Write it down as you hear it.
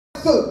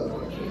stood.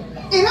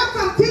 It has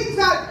some things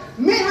that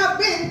may have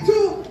been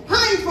too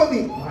high for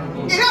me.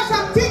 It has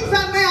some things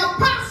that may have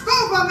passed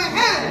over my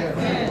head.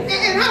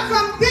 It has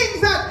some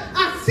things that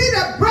I see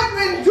the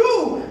brethren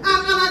do, and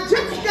I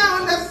just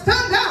can't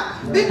understand that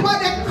because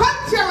the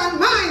culture and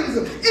minds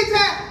is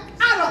an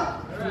adult.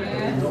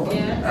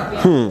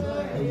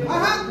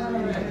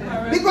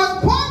 Because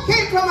Paul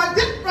came from a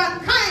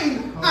different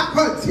kind of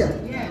culture.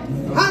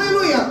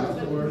 Hallelujah.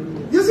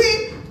 You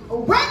see,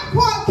 when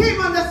Paul came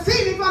on the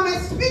scene, if I may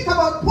speak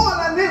about Paul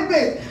a little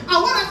bit,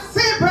 I want to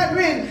say,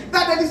 brethren,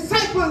 that the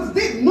disciples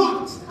did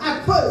not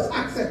at first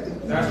accept him.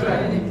 That's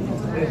right.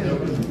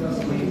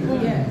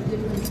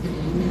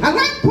 And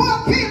when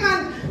Paul came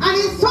and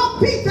he saw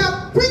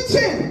Peter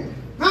preaching,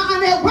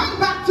 and they went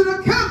back to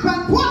the camp,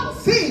 and Paul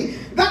see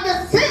that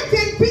the same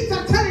thing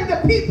Peter telling the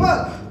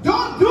people,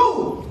 don't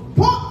do,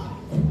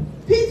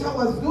 Peter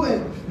was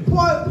doing.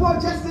 Paul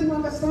just didn't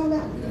understand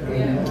that.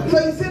 So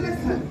he said,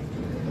 listen,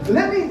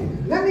 let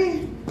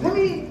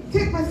me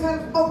take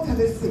myself out of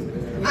this thing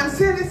and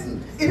say,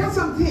 listen, it has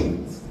some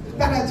things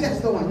that I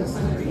just don't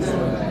understand.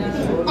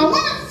 I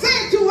want to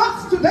say to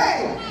us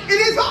today, it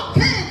is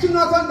okay to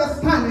not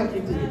understand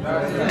everything.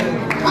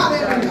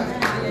 Hallelujah.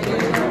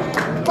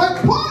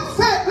 But Paul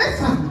said,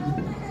 listen,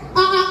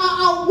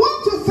 I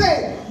want to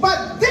say,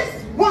 but this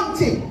one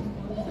thing.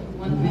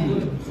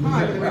 It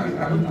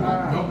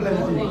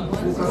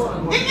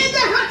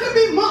doesn't have to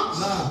be much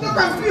to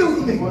confuse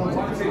me.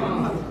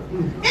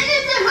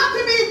 It doesn't have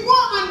to be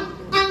one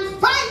and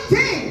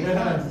fighting.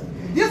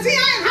 You see, I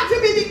have to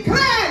be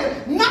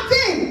declared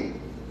nothing.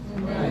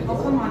 Oh,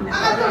 come on now. I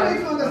don't know if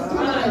you understand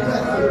what I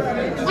just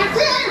said. I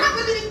say I have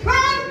to be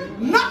declared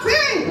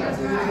nothing.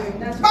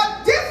 But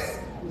this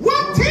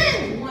one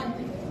thing.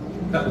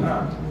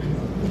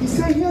 He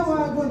said, here what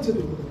I'm going to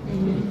do.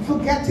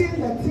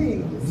 Forgetting the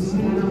things.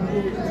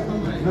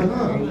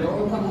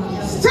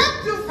 Step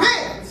to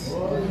faith.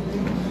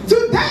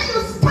 Today you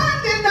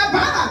stand in the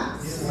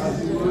balance.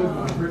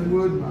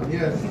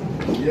 Yes.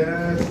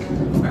 Yes.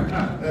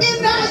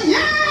 In the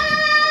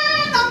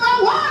year number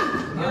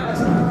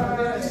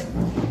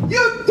 1,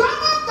 you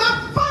dug up the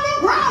fallow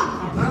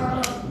ground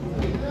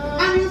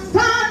and you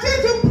started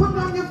to put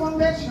on your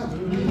foundation.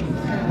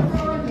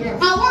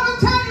 I want to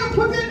tell you,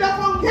 putting the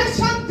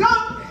foundation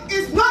down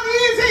is not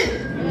easy.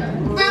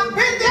 I've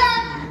been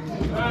there.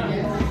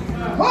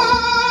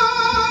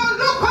 Oh,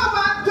 look how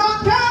I've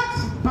done that.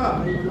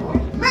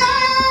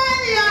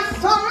 Many are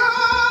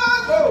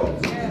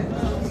sorrows,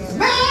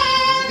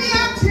 many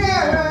are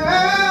tears.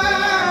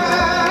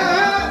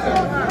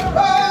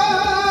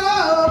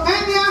 Oh,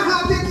 many are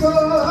heartaches.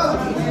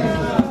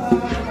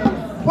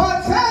 But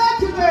say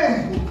today,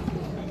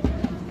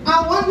 I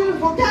want you to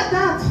forget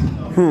that.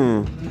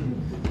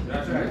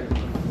 That's right.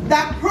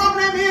 That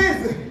problem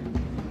is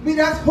we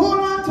just hold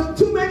on to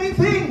too many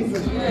things.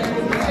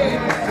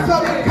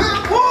 So we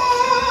can't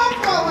move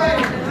forward.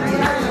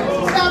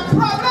 The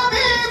problem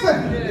is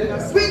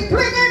we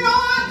clinging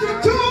on to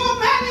too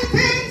many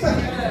things.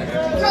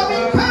 So we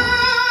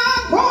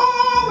can't go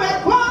where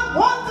God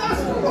wants us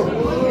to go.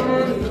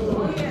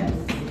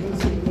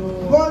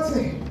 God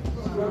said,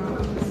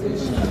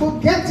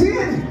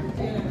 forgetting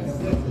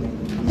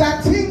the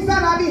things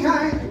that are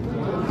behind.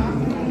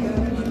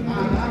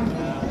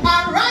 A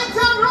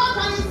writer wrote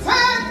and he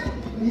said,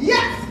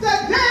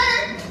 yesterday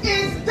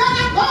is done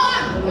and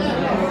gone.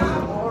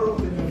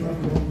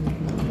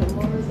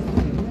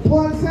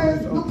 Paul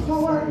says, look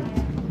forward.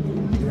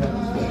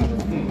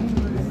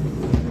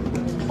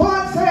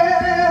 Paul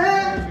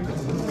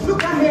says,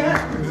 look at here.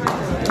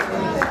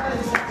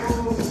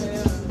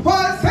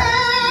 Paul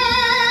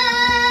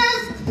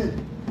says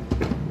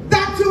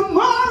that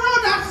tomorrow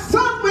the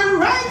sun will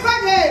rise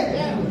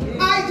again.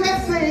 I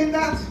just saying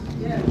that.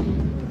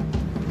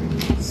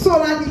 So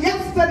that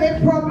yesterday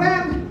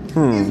problem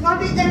is not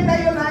the end of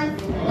your life.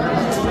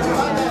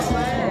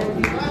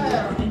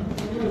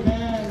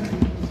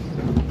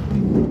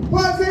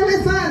 Paul said,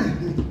 listen,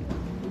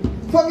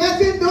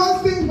 forgetting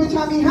those things which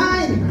are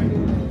behind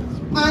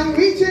and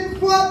reaching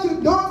forth to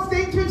those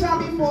things which are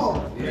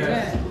before.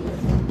 Yes.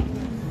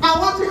 I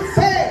want to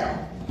say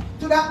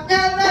to the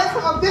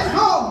elders of this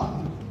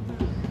home,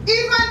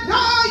 even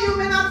though you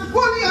may not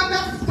fully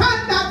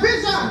understand the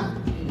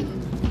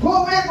vision,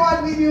 go where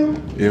God with you.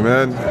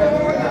 Amen.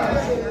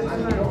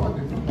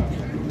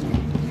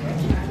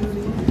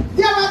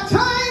 There are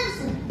times,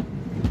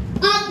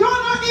 I don't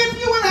know if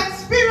you will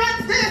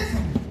experience this,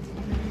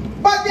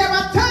 but there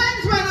are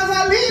times when as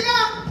a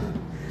leader,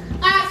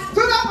 I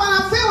stood up and I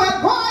said,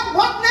 well, God,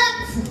 what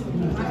next?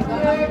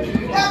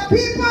 The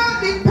people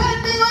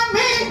depending on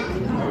me,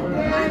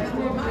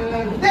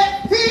 they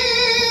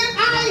feel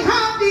I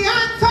have the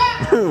answer,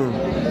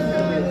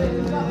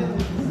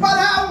 but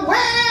I'm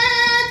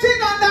waiting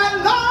on the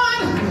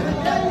Lord,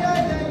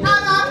 and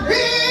I've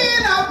been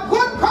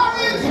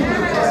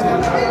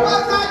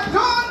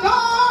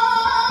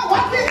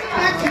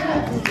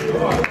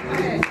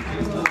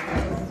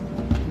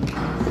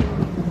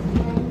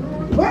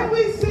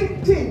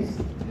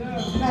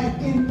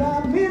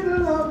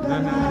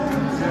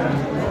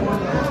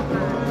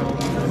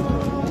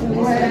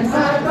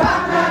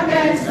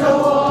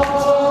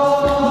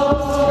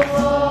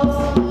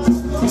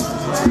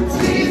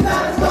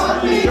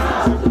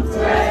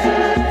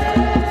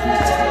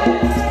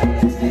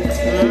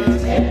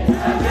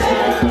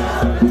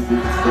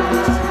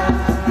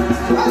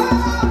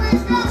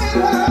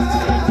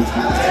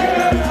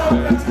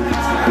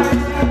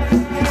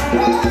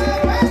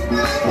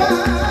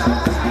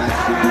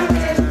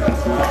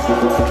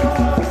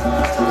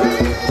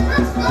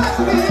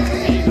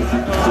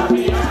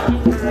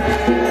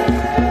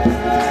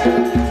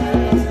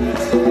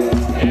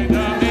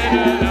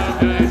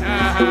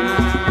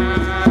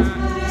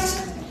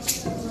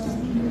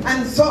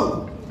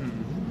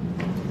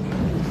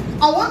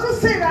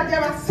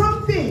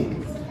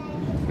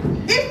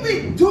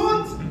we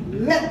don't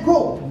let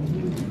go,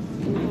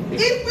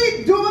 if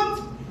we don't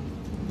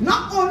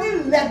not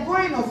only let go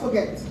and not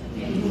forget.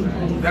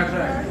 That's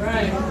right.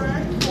 Right.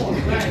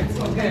 Right.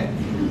 Okay.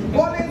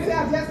 All they say,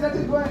 I just let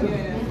it go.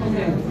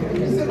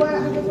 You say, well, I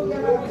have to forget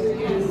about it.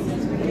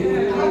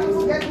 I have to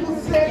forget who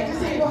said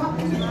this is what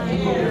happened.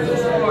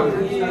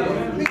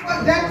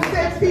 Because that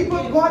says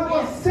people God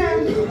was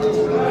sent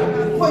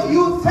for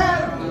you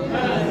self.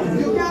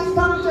 You can't stand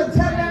up to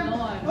tell them,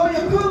 oh,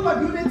 you could,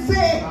 but you didn't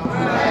say.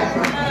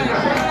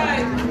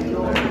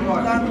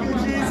 Thank you,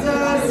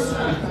 Jesus.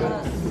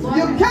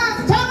 You can't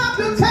stand up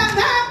to tell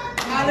them.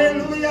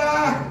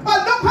 Hallelujah. But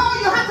look how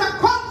you have to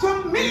come to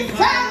me,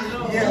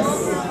 self. Yes.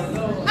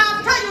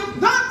 After you've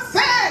not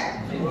said,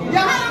 you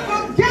have to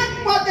forget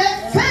what they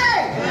say.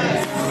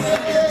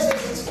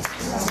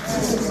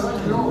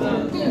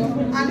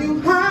 And you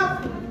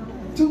have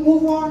to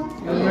move on.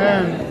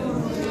 Amen.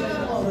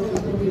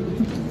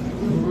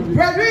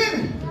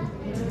 Brethren,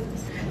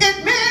 it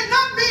may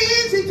not be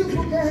easy to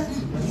forget,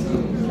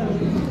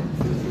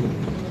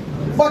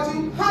 but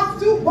you have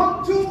to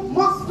want to,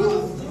 must do.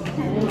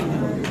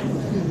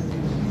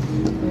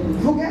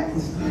 Forget.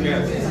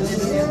 Yes.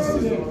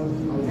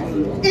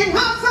 It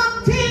has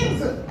some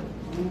things,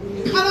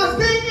 and I'm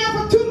staying here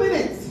for 2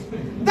 minutes,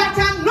 that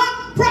are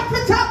not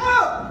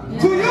profitable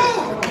to you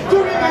to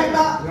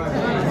remember.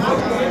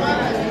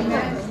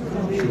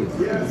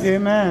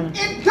 Amen.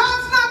 It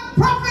does not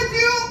profit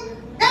you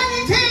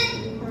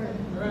anything.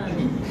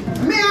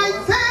 May I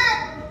say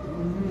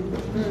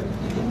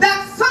that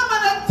some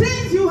of the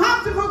things you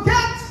have to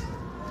forget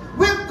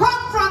will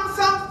come from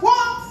some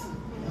folks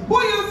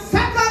who you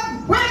set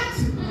up with.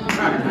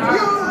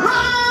 You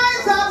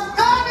rise up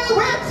early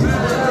with.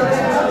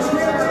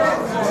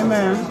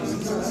 Amen.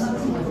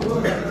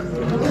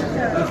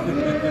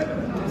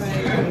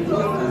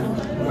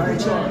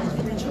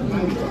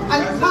 And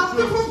you have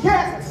to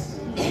forget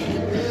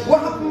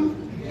what happened.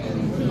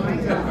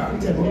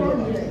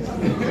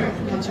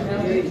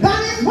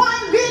 That is why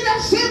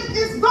leadership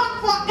is not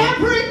for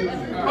every.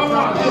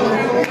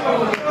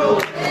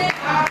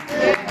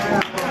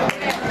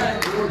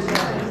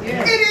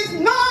 It is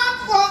not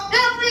for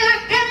every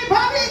and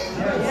anybody.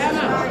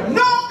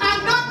 No,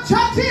 I'm not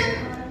judging,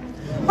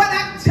 but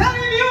I'm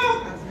telling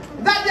you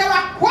that there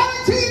are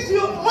qualities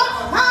you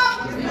must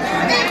have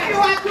if you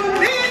are to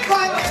lead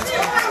God's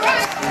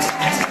children.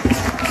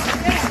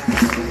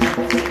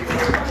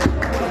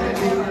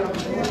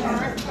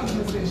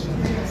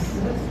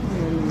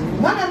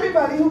 Not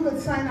everybody who could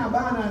sign a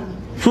banner and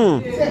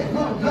say,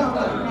 no.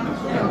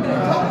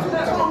 Talk to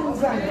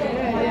tongues and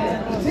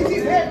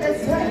Techier head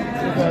this way.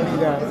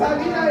 It's a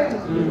leader.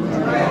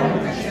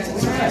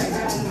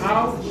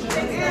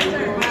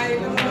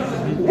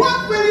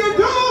 What will you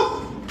do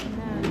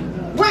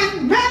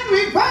when men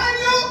revile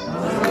you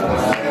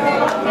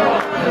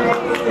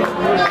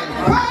and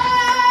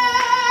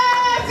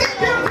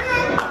persecute you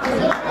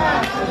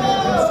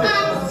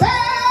and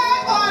say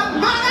all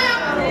manner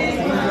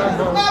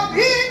of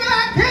evil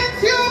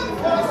against you?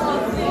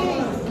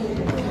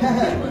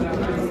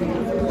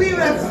 We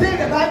will abstain.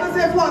 The Bible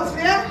says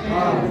falsely. I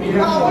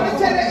want to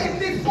tell you,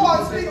 if it's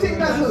falsely, think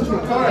that's not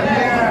true.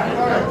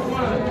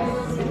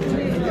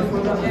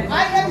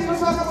 I heard you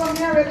talk about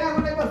marriage now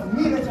when it was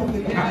me that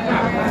talking about.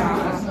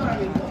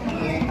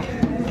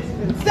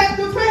 Step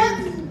to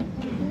faith.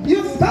 You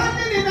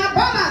standing in a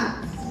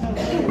balance.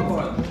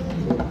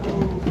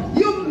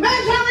 You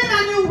measuring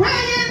and you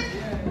weighing.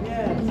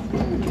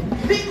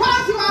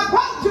 Because you are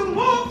about to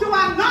move to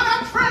another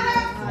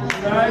trailer.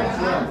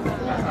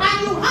 And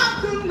you have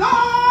to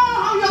know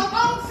how your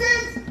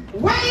ounces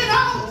weigh it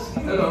out.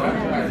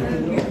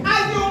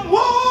 As you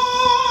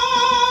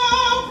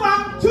move from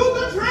 2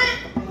 to 3.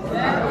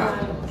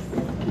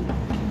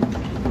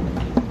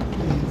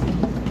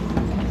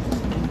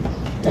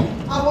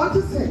 I want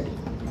to say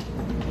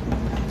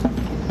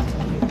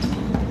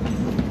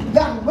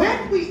that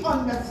when we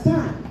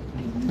understand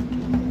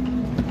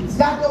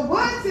that the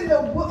words in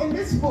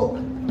this book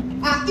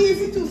are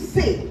easy to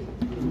say,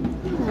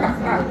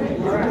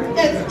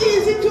 it's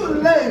easy to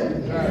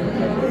learn,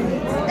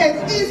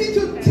 it's easy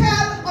to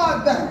tell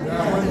others,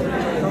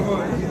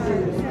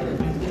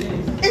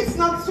 it's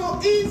not so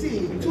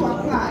easy to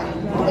apply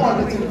all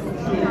the time.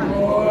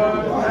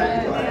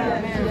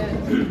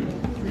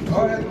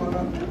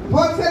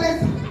 Paul said it.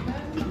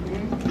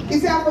 He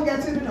said, I'm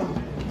forgetting to know.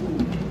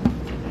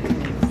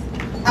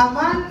 A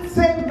man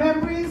said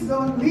memories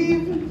don't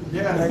leave.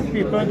 Yeah, like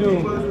people do.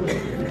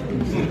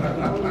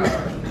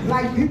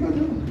 Like people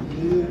do.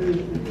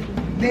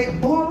 They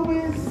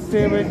always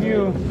Stay with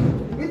you.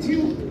 With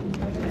you.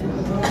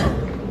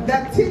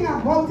 The thing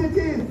about it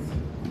is,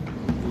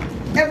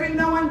 every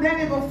now and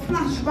then it will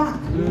flash back.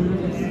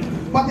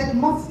 But it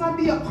must not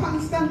be a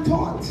constant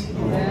thought.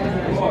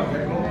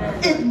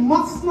 It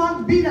must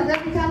not be that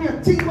every time you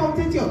think about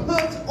it, you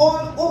hurt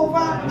all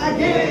over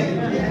again.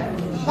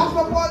 That's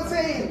what Paul's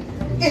saying.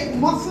 It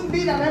mustn't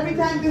be that every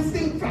time this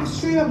thing flashes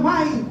through your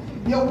mind,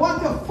 you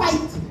want to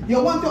fight,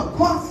 you want to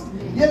curse,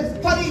 you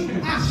study,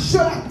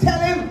 should I tell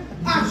him?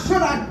 I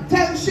should have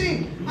tell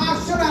she, I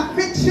should have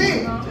fix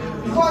she.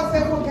 God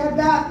said, forget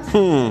that.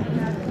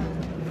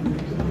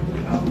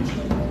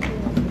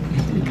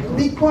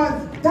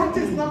 Because that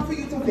is not for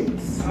you to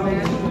fix.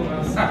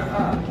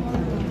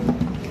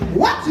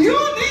 What you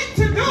need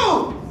to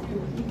do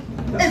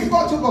is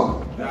go to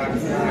God.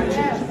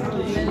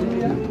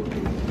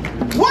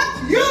 What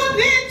you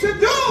need to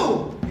do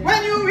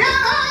when you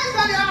realize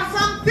that there are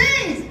some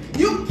things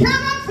you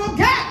cannot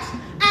forget,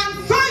 and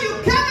so you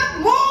cannot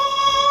move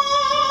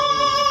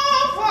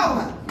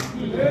forward.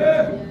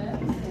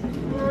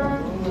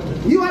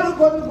 You are to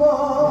go to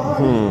God.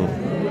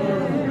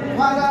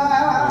 Father,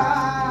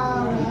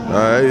 I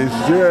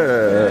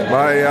share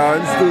my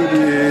hands to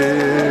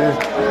thee,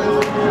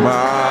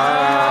 my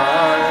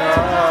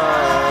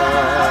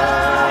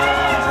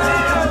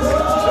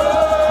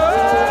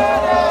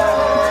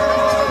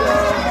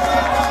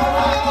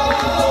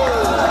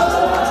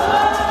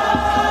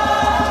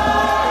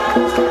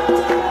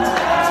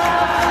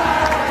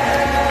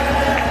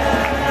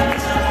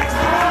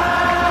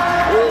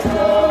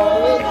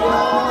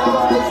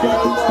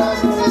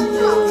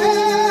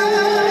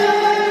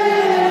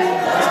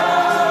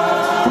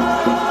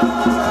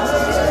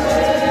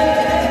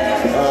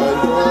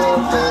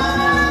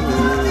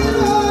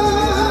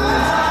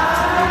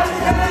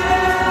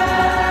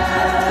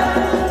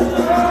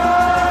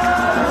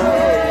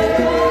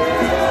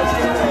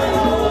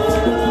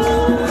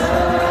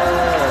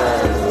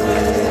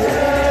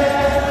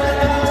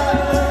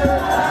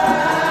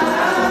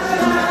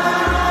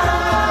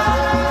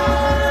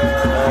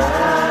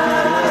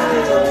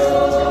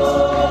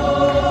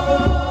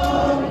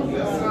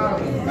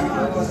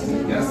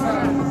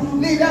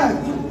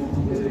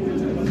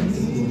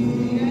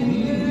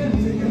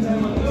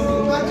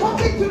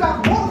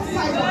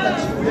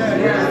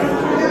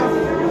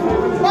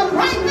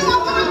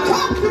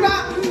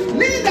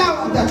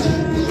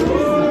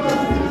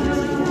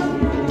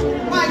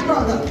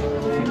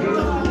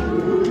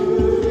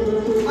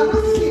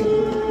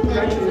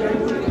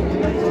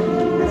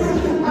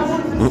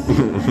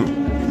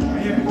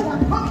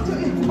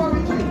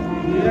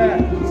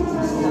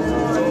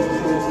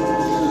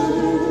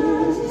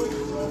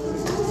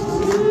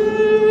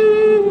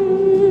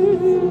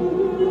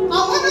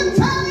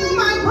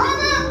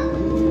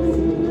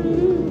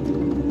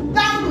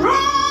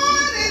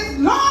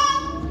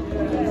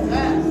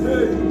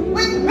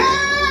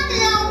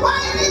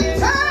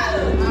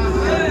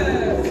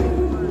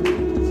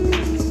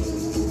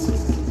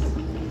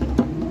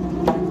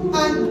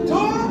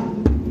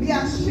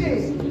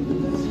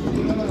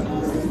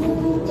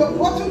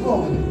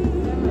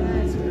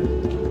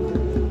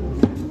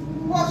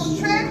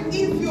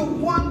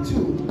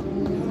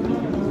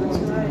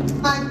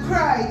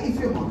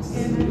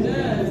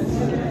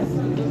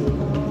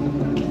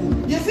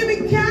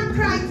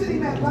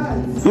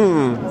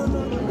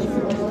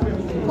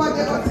but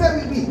they will say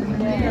we weak.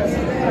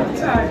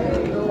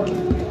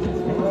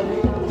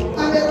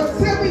 And they will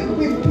say we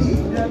weak.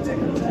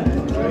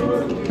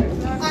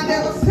 And they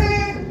will say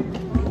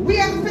we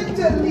are fit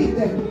to lead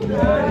them.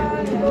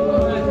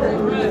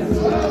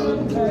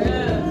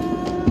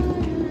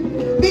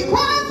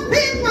 Because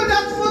people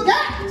just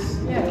forget.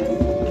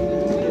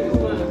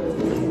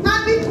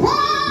 And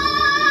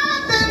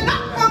because they're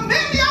not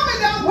familiar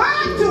with the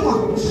word too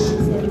much.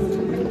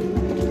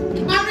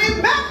 And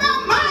remember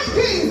my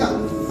Jesus.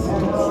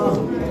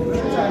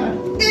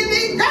 In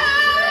the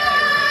garden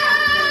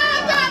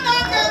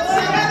of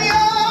Gethsemane,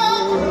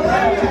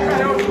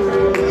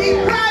 he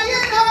cried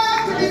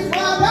out to his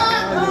Father,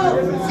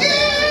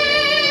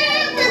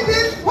 if it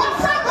is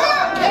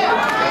possible,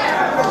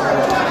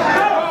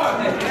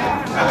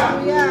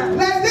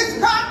 let this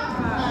cup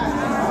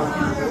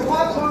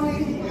pass from me.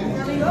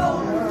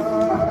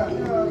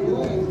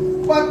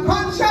 But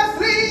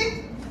consciously,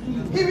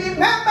 he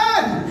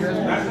remembered.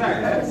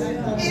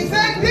 He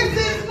said, this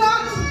is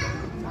not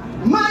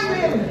my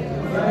will,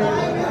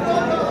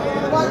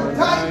 but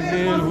thy will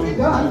must be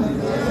done.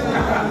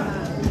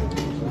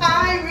 I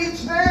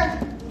reached there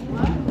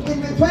in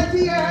the 20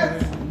 years.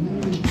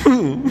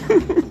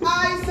 I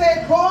said,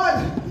 God,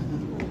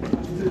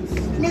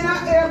 me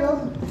not able.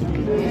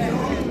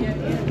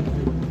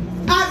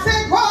 I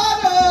said, God,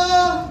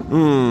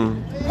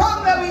 come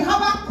that we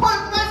have a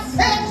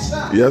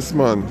conversation. Yes,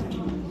 man.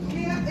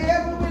 Me not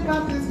able with my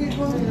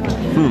people.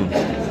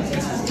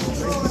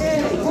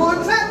 God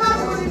never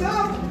good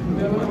enough.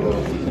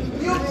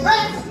 You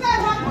best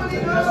never good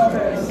enough.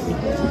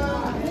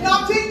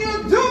 Nothing you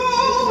do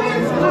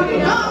is good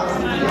enough.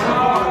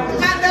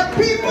 And the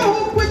people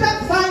who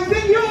criticize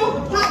you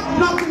have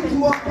nothing to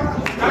offer.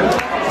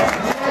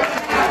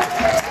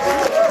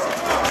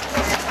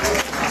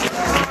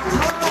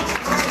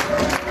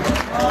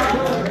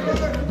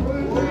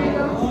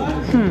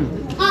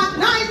 At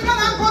night when I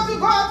go to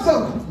God, so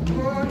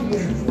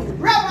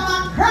Reverend, I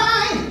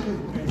cry.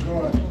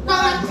 And I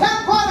tell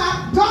God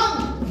I'm done.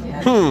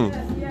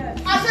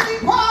 I said,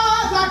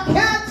 because I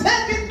can't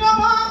take it no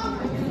more.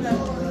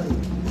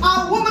 A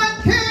woman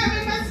came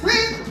in my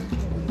sleep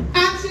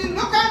and she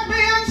looked at me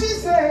and she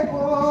said,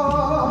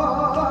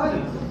 God,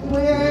 we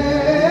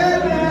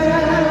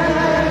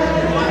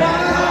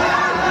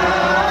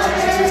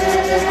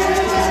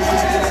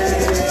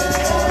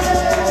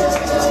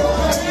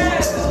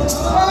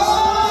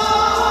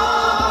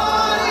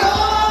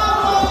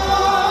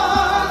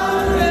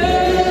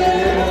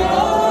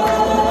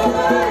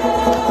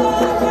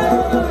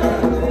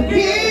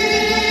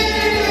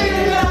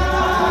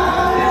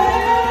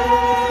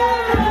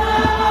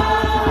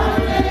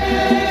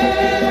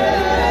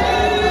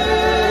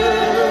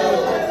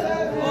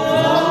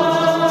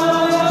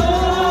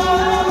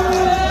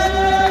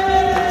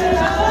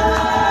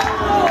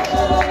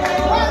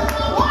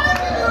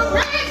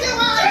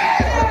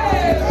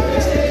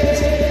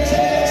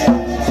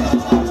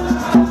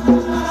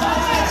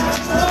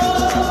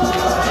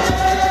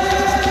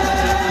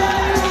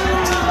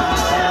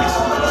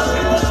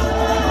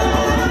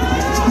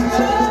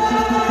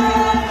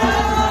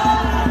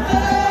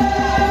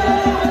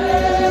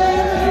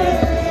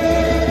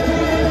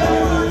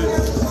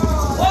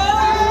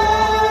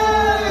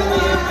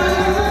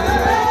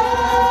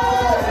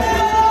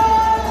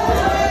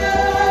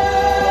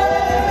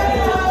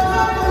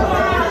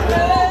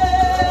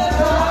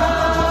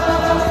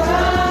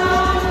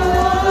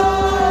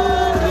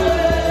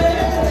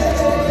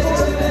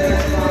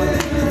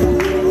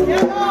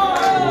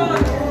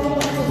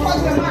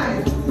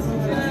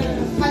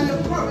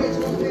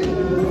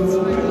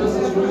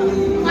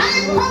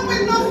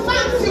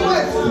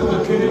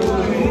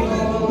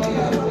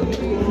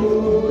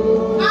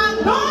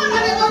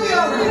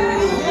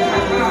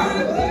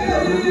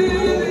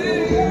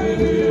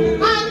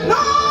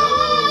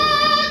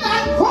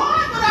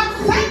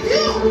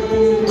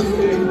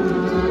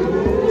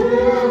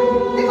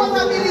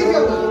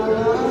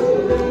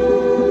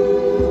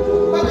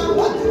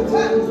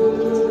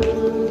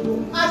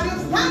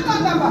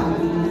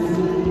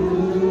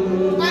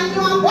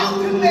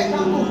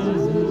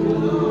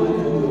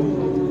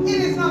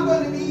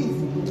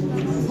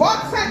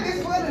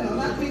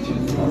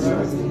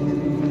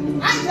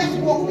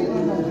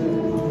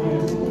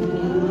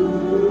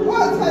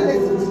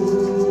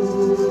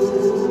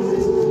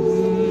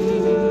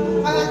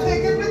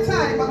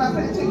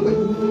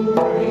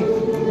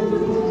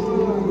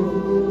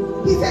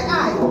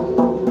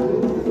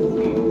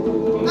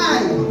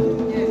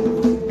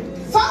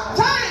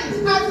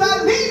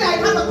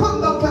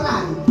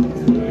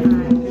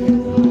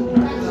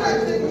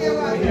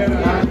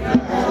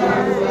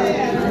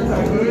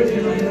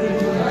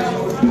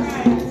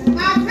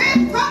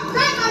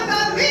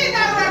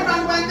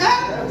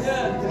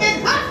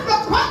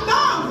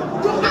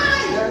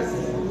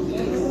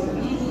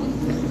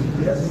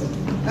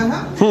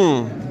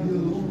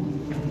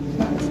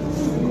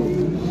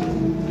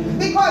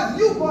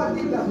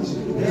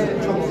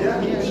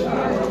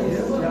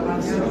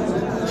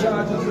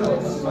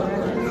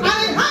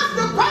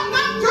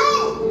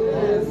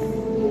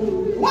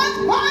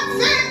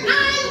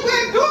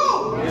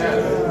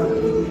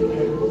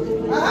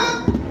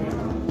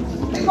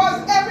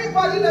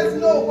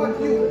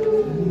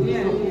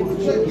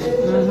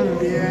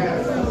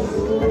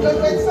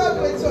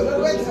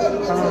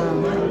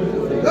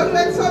Don't do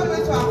it, so do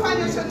it. So I find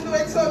you shouldn't do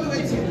it, so do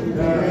it.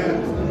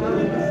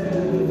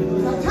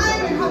 The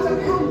time it has to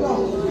come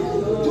down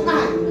to I.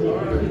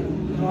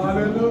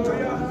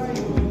 Hallelujah.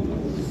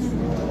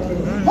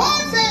 Paul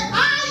said,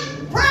 I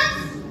press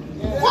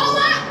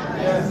forward.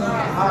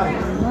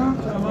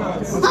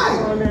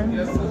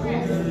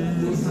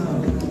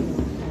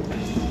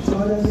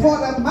 For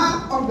the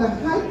mark of the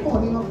high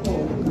calling of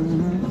God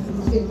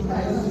in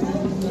Christ.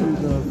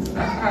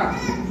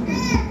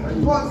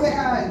 Paul said,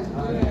 I.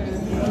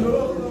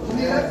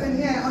 Leaders in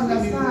here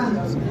understand.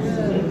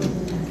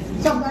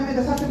 Sometimes it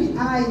does have to be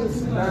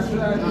eyes.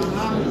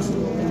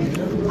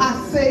 I'm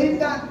saying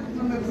that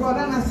to my brother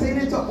and I'm saying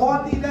it to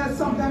all leaders.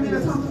 Sometimes it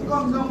does have to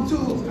come down to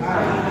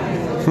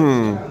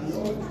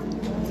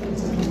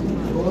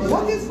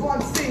what is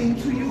God saying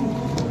to you?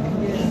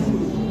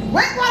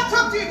 When God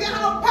talks to you, they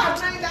have no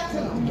partner in that, you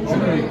know. If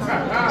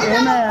they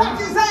have no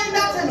partisan in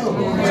that, you know.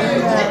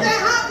 If they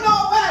have no,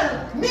 well,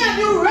 me and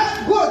you real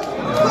good.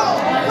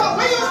 So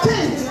when you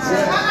think,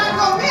 and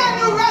go, me and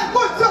you real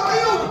good, so when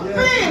you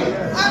feel,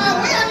 and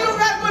me and you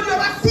real good, you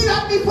ever see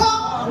that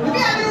before? Me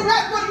and you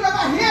real good, you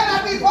ever hear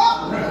that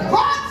before?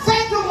 God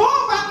said to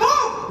move and move.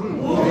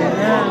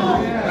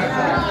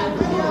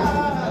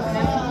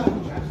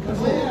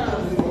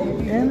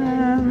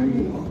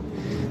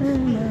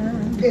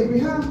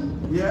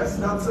 Abraham. Yes,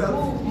 that's it.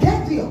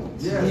 Get you.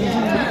 Yes.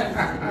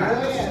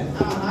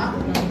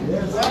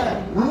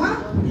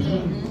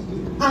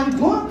 And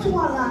go to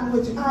a land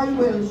which I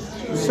will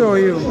Show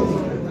you.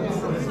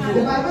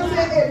 The Bible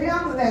says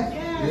Abraham left,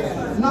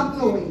 not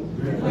knowing.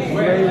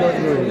 Where he was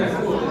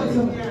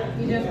going.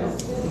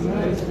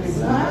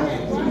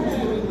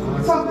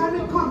 Sometimes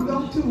it comes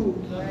down to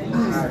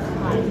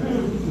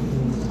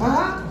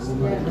us.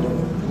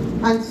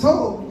 And so,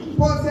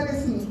 Paul said,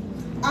 listen,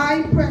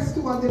 I press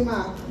toward the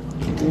mark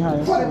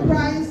for the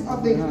prize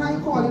of the high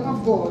calling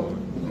of God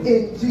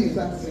in Jesus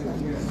Christ.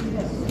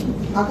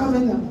 I come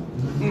in now.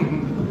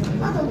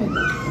 I come in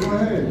now.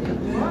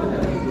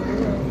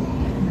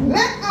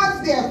 Let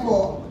us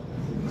therefore,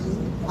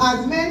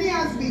 as many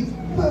as be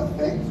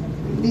perfect,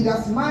 be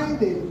thus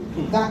minded,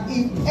 that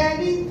if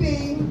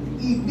anything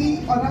he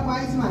be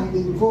otherwise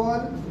minded,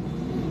 God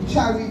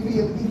shall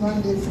reveal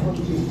even this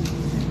unto you.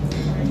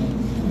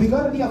 We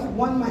got to be of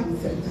one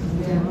mindset.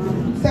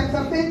 Sex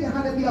of faith, you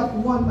have to be of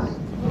one mind.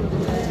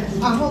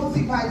 A house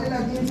divided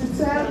against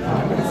itself.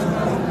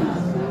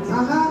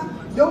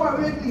 Don't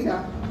worry with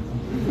leader.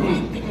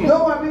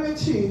 Don't worry with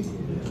she.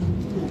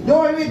 Don't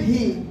worry with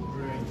he.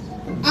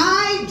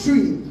 I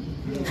dream.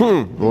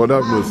 What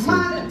have you A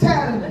man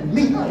tell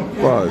me.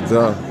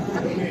 Father.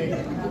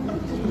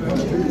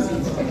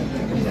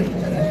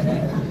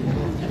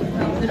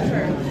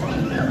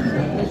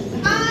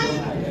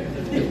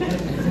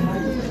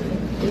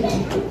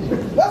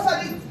 What's that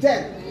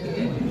dead?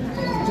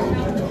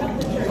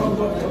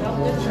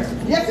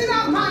 You see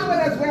that man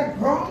with his red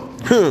brown?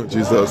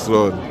 Jesus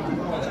Lord.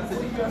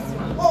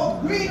 Oh,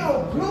 green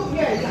or blue,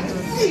 yeah, he's a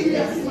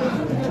serious man.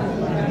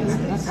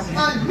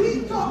 And he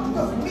talked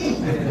to me,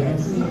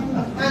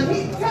 and he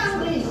tell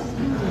me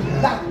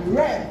that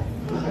red,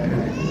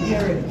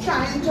 you're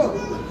trying to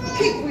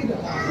keep with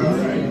us.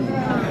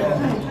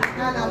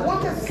 And I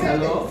want to say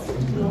this.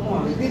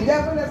 The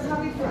devil is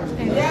having friends.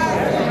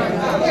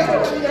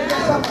 Everybody is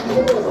somebody.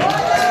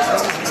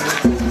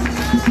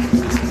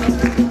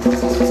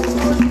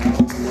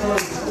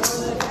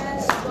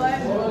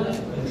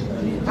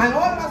 And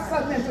all of a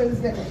sudden it was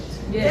different.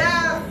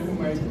 Yes.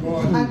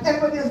 And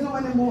everybody has no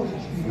emotion.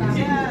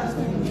 Yes.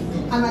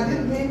 And I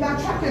didn't blame that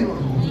tracking on.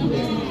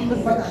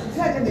 But I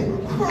tell you, they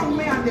crumb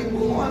me and they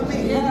call me.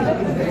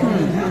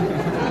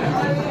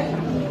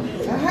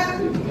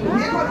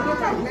 You're going to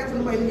look at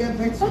everybody to get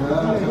vexed. I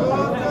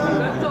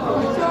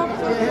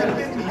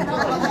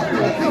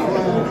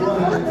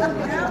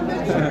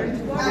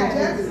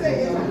just say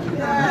it.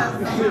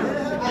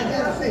 I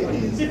just say it.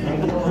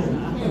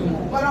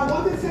 But I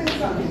want to say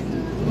something.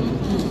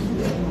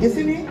 You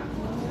see me?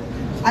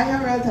 I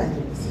have real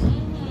titles.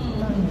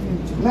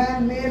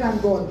 Man made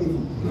and God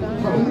given.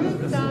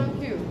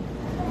 Thank you.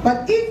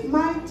 But if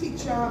my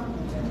teacher,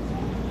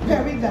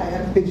 Perry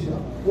Diane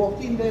Bishop,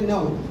 walked in there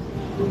now,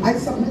 I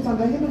submit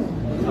under him.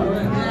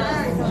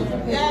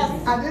 Yes.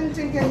 I didn't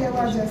think he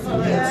was just. I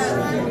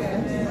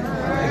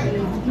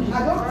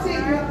don't think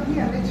he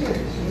had the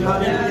church.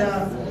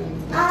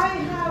 I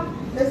have,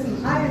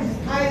 listen, I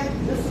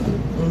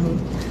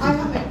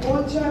have my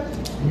own church,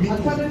 I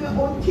carry my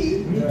own key,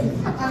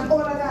 and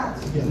all of that.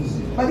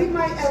 But if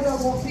my elder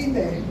walks in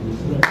there,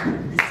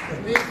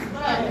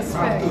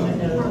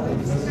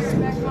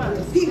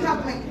 he have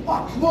my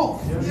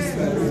utmost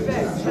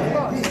respect.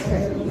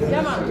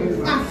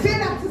 I say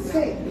that to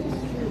say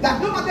that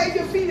no matter if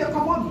you feel you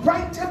come out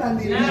brighter than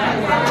the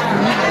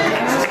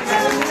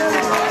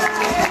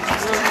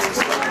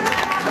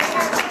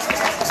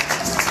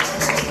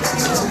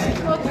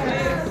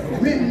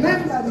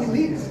remember the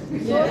leader.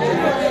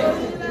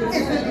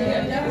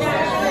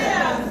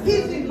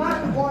 He's the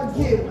man God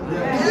gave.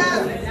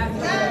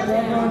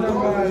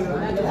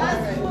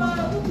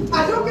 I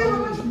don't care how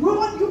much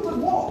road you can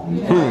walk.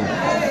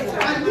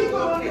 And people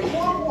only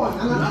want one.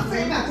 And I'm not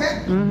saying that,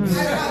 eh?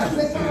 I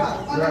listen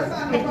up.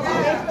 Understand me?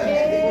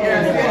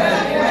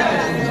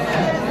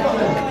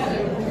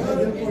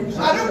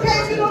 I don't care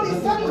if you know the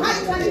 7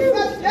 heights and the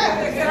 7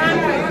 depths.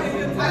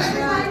 And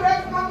every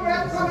time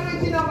rep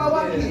community number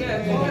 1 key.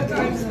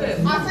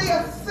 I say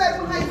your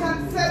 7 heights and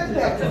 7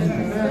 depths.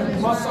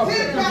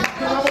 Still back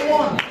to number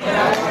 1.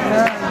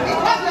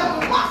 Because you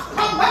must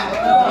come back.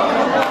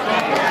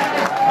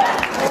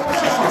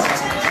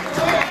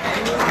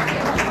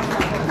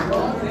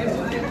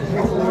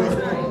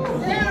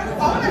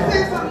 I want to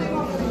say something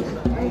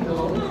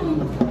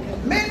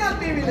may not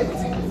be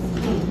related,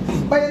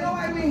 but you know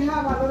why we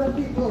have a lot of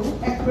people who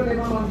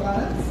equilibrium on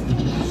balance?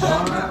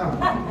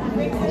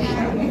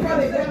 Because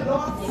they get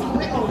lost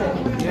somewhere already.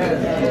 And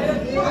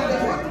they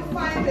want to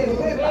find their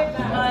way back.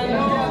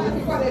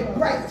 Because they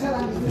bright tell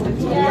them.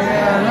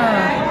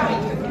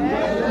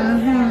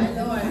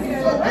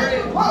 So when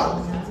you go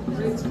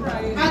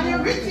and you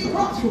reach the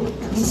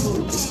crossroads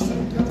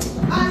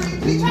and the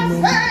teacher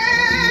says,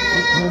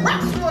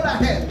 crossroad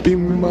ahead.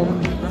 Bim bam,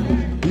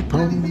 bim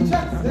bam, bim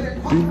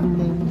bam,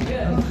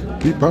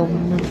 bim bam, bim bam,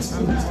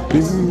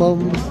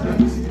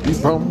 bim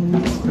bam,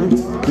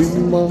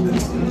 bim bam,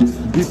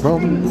 bim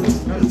bam,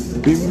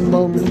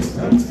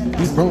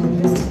 bim bam,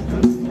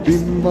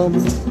 bim bam,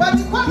 But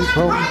because bim I'm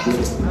bam, right,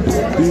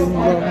 bim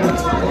bam,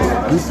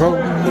 bim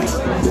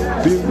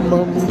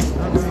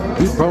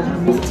bam,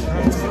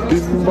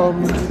 bim bam, bim bam,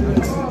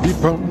 bim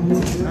bam,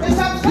 it's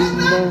a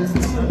problem.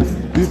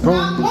 bim bam,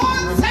 I'm on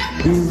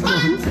 7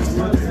 times.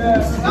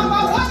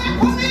 Number 1 and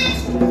for me.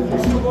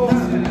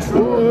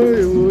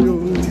 Oi, oi,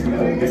 oi.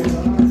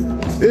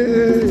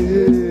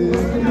 Hey,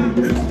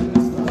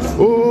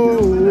 oh,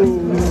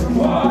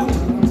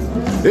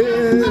 hey,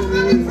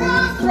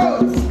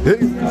 Crossroads.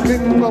 hey,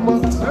 bim mama,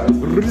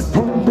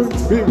 ripom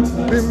bim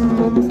bim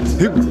mama,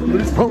 him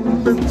ripom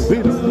bim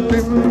bim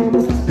bim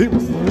mama, him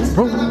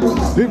ripom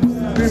bim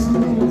bim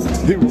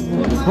him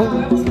ripom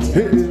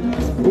hey,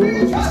 oh,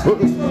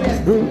 hey,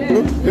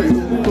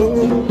 oh,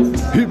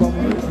 him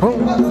ripom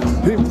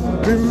him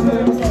bim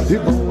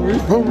him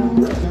ripom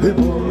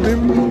him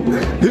bim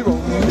him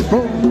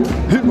ripom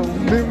him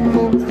bim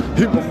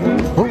him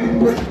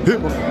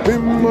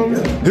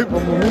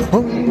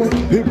ripom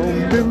him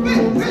bim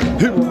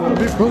him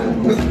ripom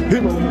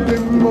him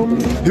bim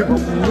him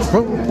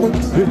ripom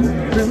him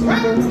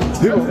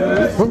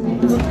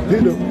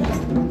bim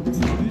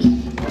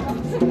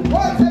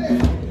What is it?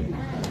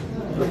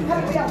 How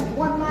do we have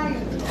one mind?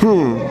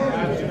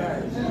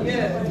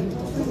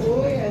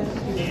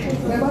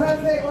 Remember I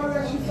say, all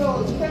that she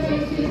told, you can't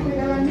even keep it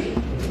around me.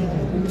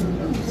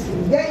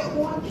 They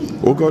want to keep.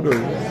 Oh God,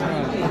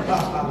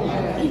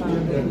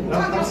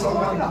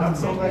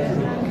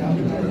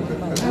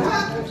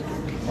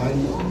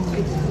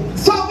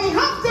 So we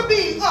have to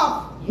be of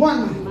one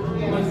mind.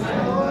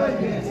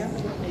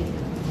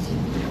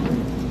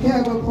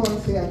 Here what Paul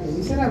say again.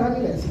 He said,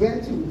 nevertheless, where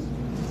to?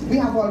 We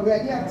have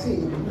already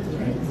attained.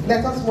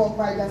 Let us walk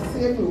by the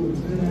same road.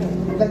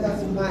 Let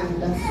us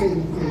mind the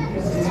same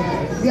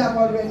thing. We have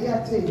already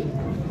attained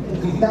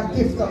that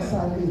gift of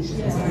salvation.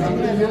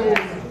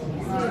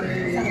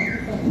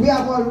 We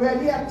have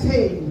already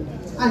attained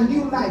a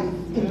new life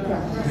in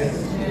Christ.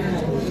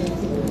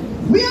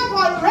 We have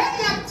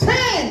already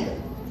attained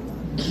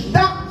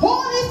the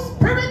Holy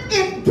Spirit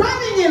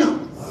indwelling in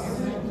us.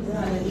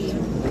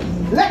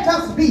 Let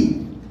us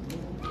be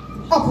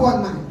of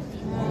one mind.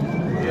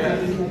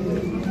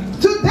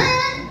 Today,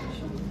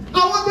 I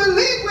want to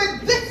leave with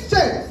this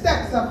church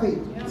steps of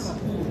faith.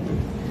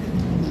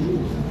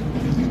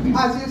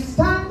 As you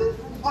stand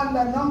on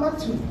the number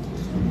 2,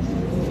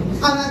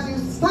 and as you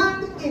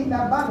stand in the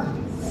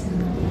balance,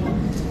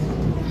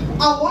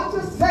 I want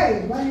to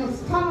say, when you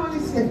stand on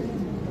this scale,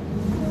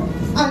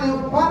 and you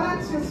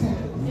balance yourself,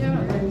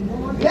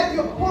 let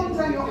your palms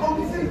and your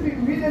arms be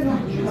really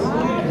nice.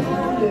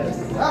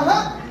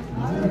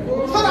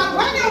 So that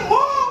when you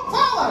move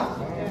forward,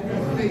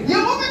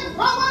 you're moving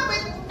forward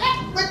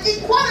with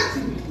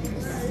equality.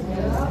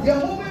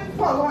 You're moving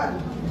forward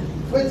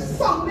with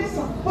soundness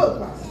of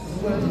purpose.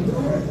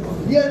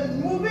 You're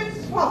moving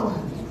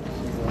forward,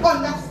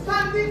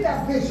 understanding the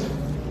vision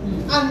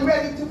and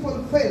ready to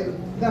fulfill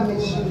the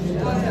mission.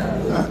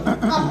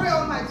 I pray,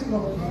 Almighty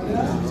God,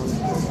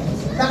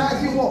 that as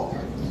you walk,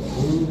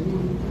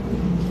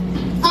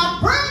 I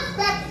pray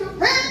face to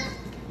face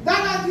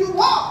that as you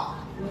walk,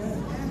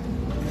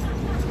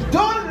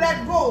 don't let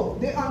go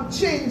the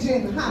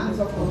unchanging hands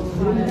of God.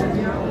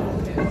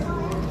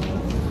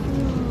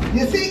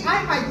 You see,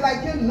 I might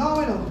like you now,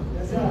 you know.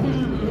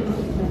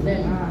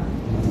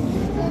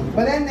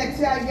 But then next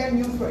year I get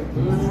new friends.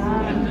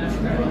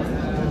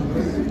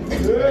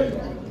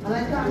 And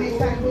I can't make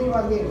time for you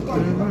again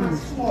because you're going to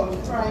small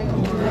crying.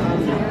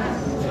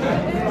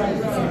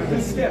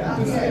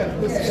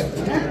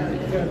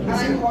 And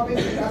I'm hoping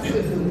that's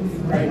it.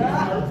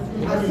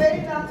 I say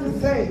that to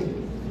say,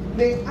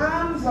 the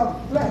arms of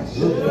flesh,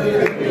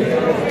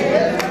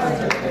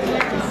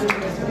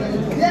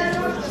 they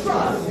don't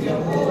trust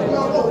your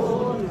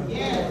hope.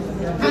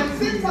 And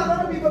since a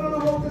lot of people don't know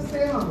how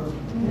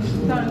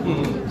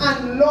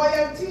And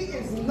loyalty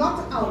is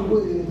not a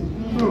word.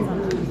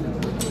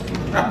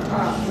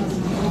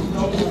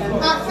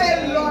 I say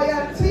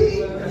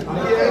loyalty.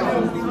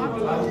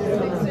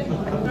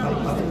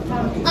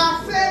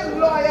 I say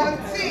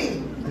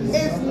loyalty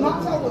is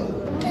not a word.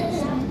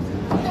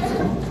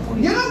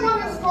 You know what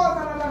is called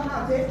another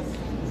heartache?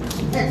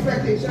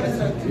 Expectations.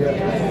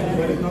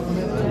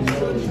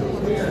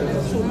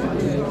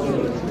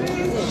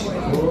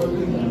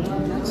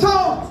 So,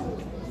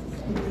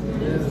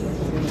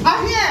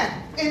 I'm here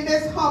in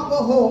this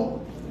humble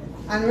home,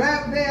 and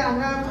right there I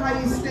have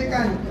high stick,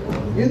 and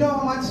you know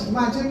how much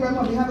magic we're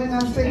going to be having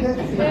that stick there?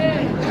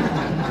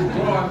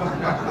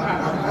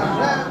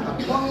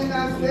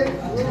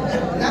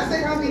 That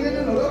stick I'm eating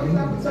in a little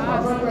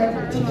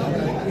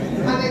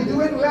and they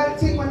do it well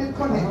thing when it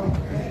connects.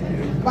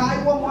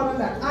 Buy one more than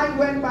that. I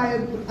went by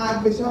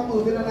Archbishop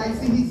Moving and I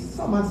see he's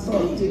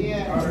somersaulting.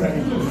 And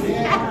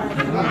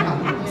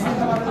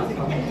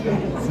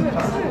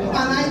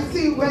I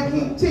see when he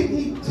think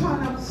he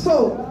turn up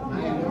so,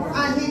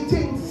 and he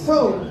thinks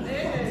so,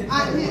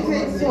 and he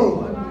thinks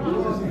so.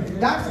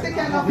 That's stick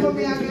enough for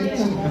me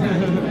again.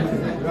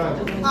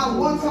 I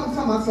want some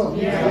somersault.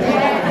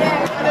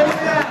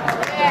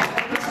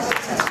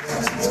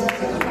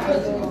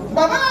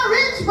 But when I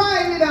reach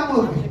by with a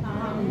movie,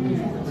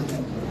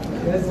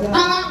 and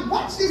I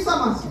watch the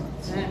somersault,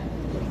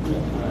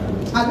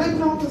 I don't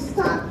know to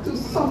start to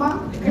summer.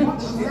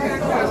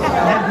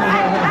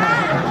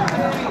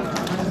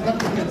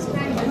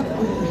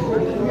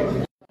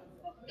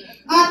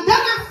 And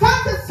then I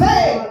start to say,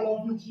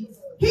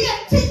 he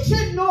ain't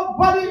teaching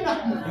nobody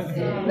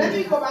nothing. Let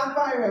me go back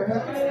by her.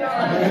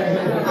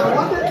 I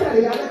want to tell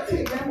you, I gotta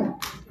take them back.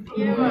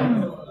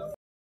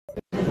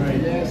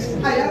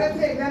 I gotta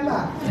take them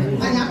back.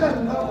 And you have to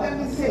love them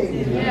to say.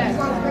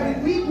 Because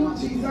when we do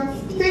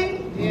Jesus' thing,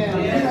 we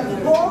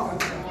just go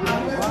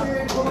and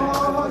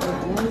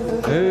we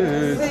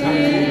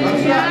say,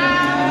 God,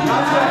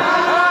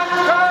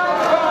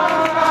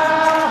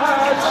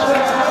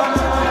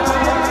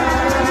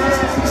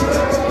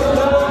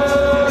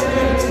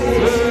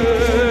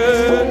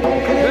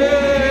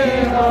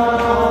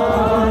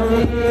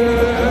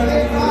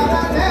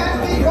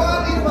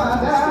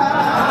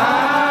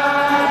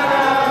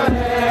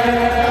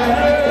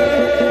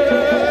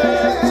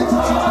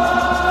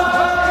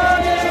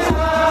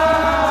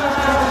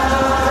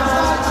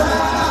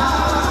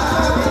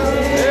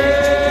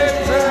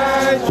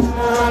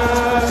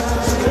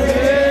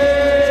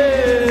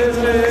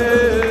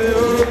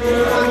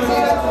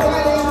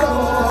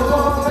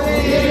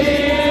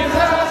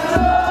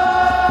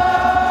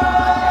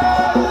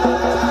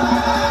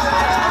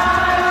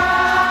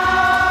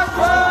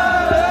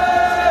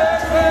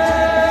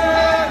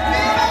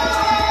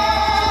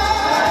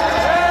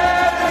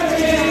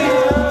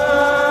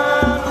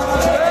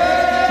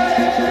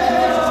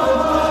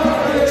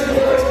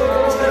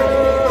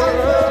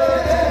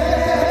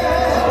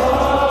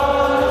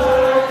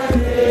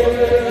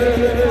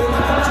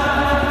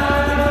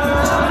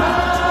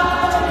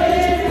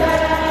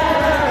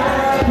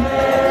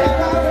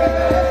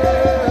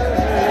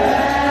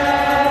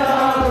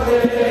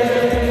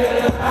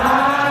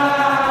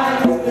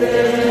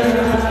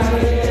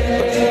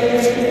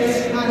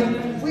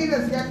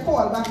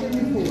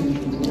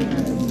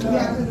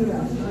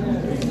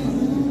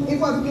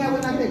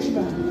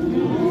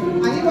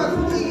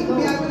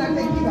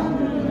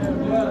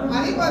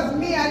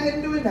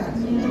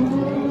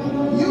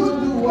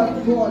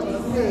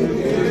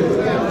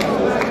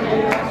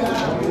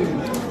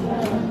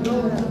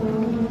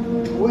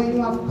 when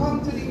you have come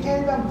to the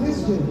end of this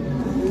journey,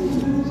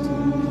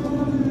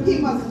 he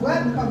must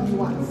welcome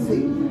you and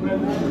say,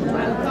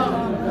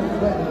 welcome.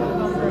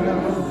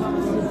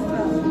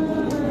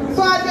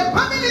 So as you're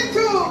coming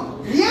into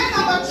the end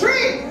of a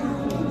tree,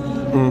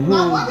 I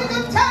want you to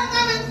tell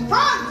them in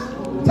front,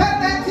 tell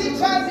them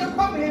teachers you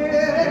come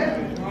here.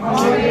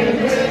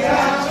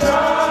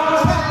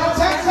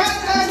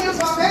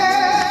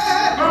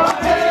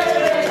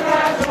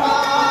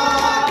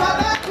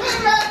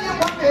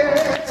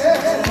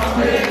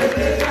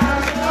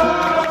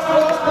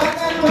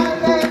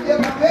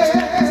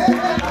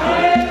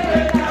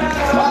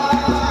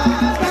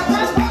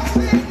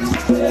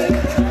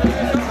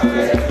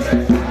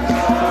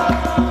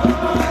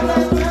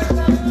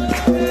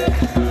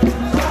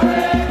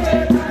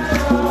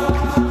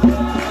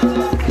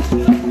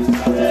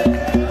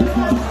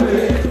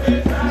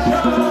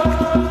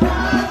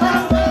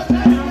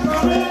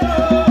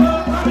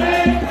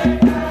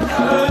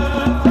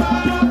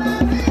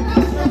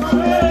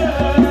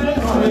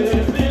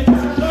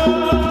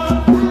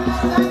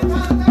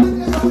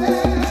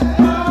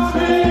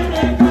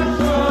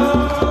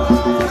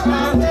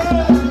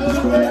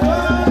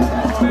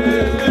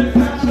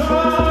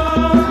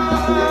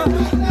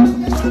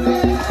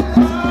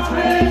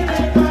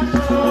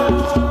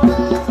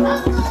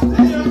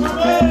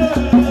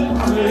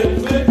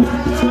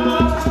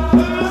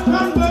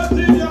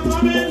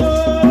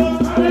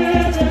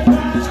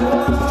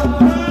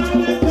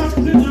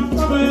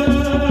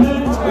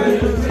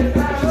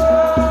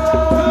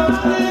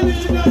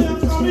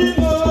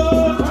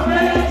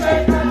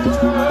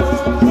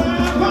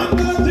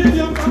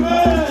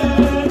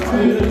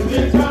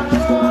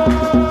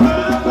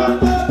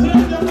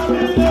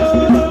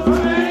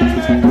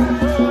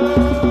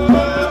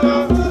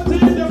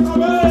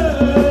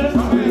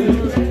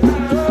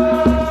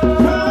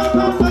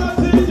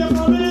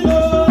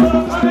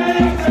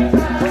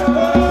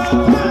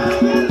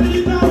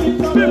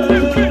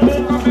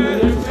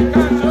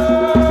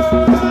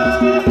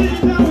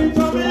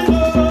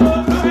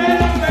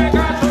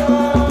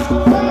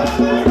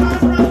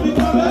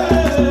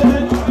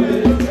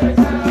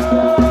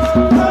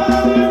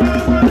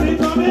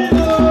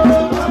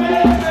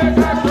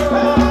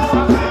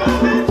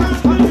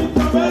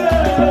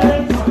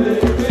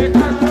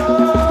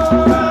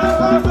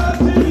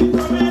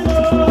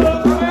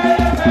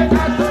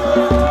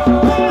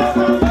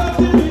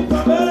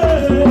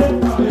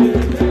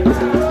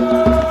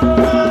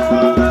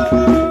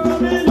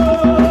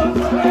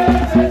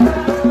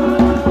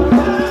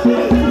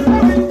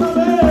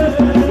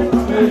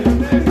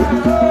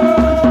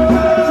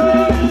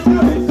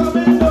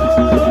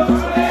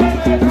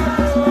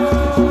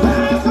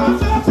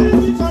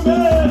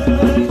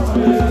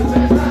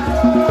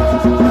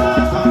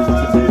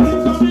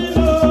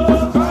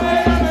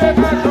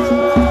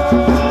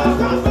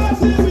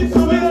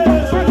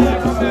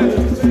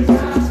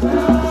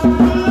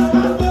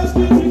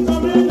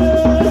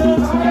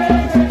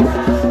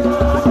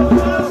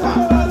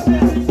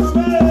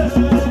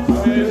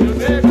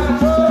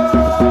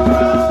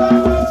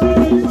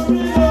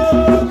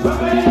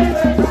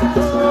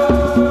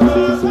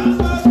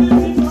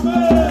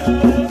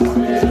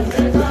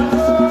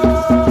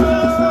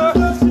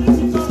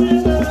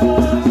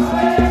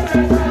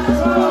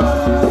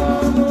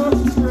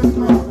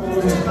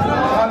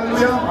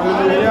 Hallelujah.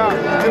 Hallelujah.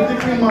 Give the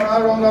Queen Mother a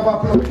round of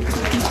applause.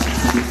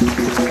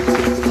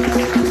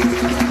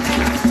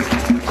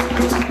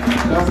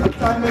 There's a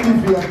time in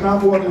the Vietnam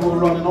War they were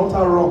running out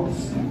of rounds.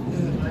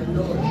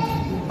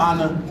 And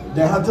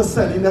they had to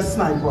send in the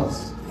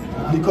snipers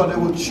because they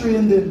were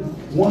trained in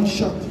one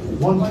shot,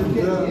 one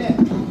kill.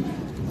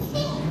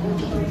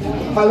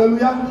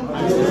 Hallelujah.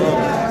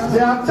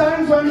 There are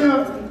times when you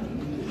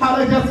have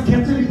to just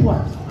get to the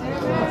point.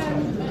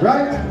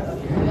 Right?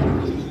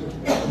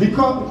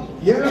 Because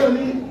you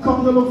really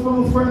come to look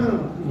for a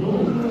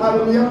friend.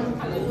 Hallelujah.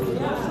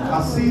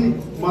 I see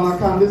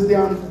Malakan this day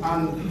and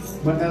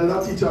my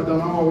elder teacher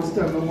Donna always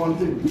tell me one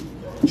thing.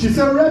 She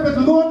said,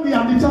 Reverend, Lord, we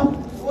at the top.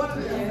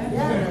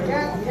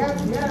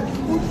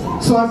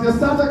 So as you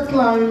start to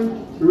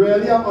climb,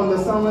 really I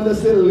understand when they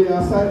say lay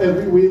aside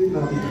every weight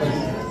now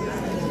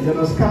because you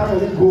just can't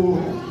really go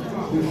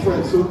with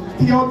friends. So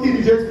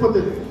TLTDJs put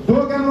it,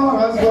 don't get no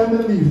harass when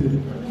they leave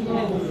it.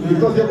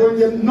 Because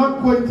you're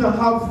not going to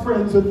have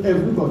friends with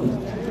everybody.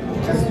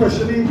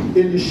 Especially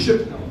in the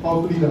ship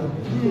of leader.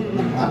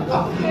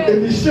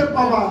 In the ship of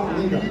our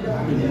leader.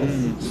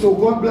 So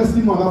God bless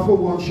the mother for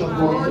one shot.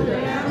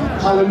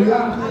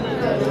 Hallelujah.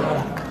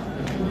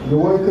 The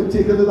one you can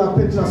take it with a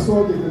pinch of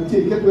salt, you can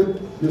take it with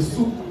the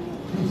soup.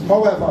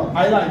 However,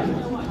 I like it.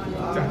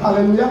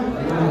 Hallelujah.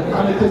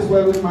 And it is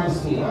well with my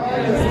soul.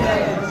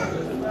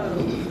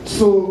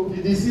 So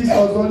the deceased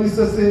husband used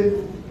to say,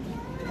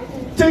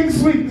 think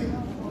sweet,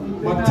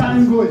 but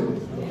time going.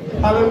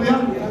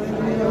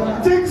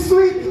 Hallelujah. Think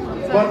sweet,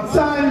 but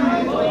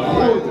time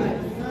going.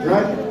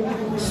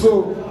 Right?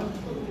 So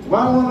what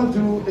I want to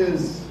do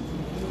is,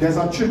 there's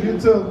a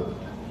tribute to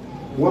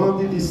one of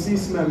the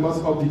deceased members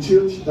of the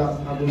church that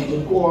I'm going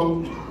to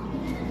call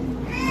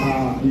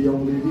the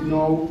young lady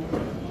now,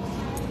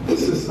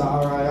 Sister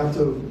Araya,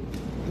 to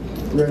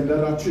render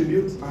that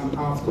tribute, and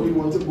after we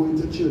want to go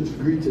into church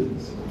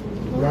greetings,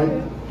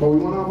 right? But we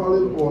want to have a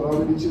little order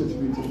with the church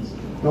greetings.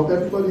 Now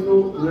everybody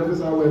know Rev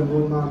is a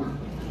well-known man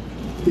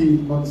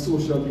on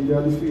social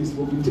media, the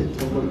Facebook, the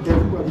TikTok, but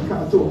everybody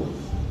can't talk.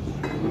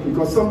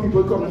 Because some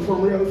people coming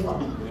from real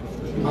family,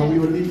 and we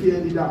will live here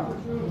in the dark.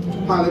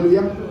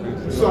 Hallelujah.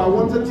 So I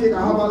want to take,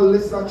 I have a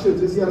list of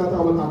churches here that I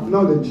will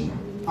acknowledge.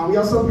 And we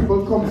have some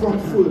people come from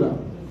further.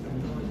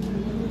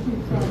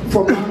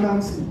 From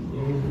Nancy.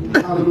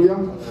 Hallelujah.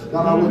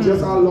 That I will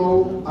just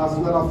allow as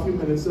well a few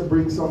minutes to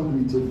bring some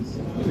greetings.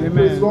 Amen.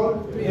 Praise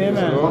God.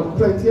 Amen. But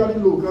plenty of the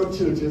local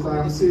churches, I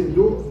am saying,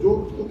 don't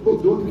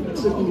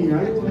trick me,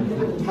 right?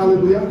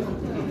 Hallelujah.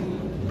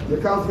 You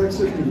can't vex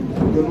with me.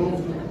 You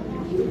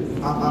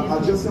know, I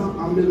just am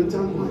a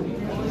militant man.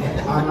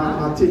 And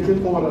I'm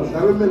taking orders.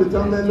 Every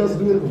militant man just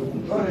do it.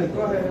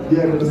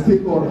 Yeah, just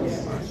take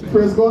orders.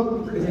 Praise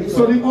God.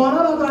 So the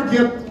order that I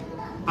get,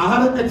 I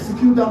had to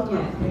execute that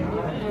now.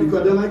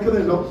 Because then I could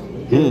end up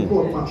in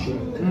court martial.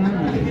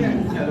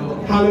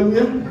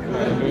 Hallelujah.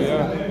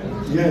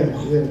 Yeah.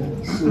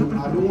 So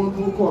I don't want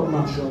no court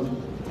martial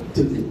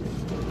today.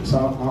 So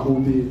I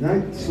obey,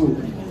 right? So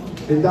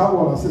in that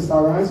order, Sister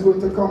Ryan is going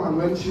to come, and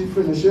when she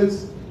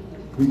finishes,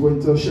 we're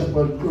going to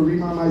shepherd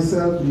Kareem and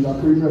myself, Leader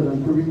Kareem,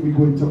 Reverend Kareem. We're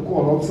going to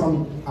call out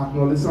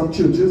acknowledge some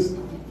churches,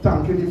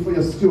 thanking you for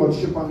your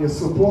stewardship and your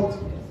support.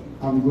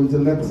 And we're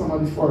going to let some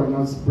of the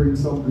foreigners bring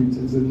some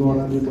greetings in Lord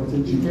and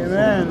in Jesus.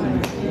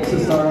 Amen.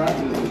 Sister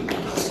Ryan.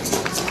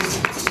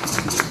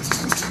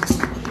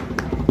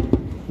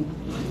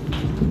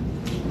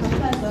 A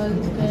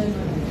pleasant good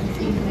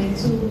evening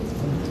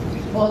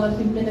to all of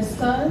the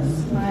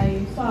ministers,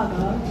 my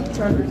father,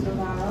 Reverend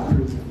Navarra,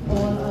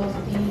 all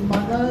of the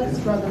mothers,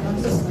 brothers and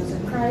sisters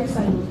in Christ.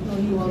 I don't know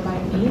you all by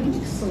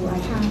name, so I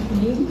can't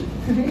name.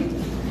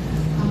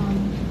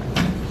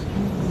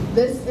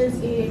 This is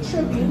a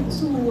tribute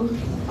to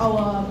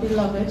our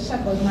beloved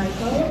Shepherd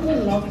Michael. We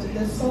loved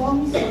this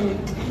song, so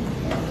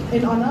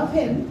in honor of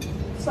him,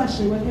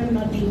 especially with him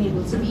not being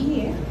able to be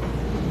here,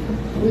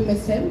 we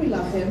miss him, we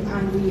love him,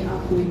 and we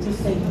are going to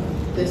sing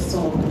this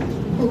song.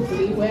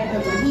 Hopefully,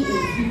 wherever he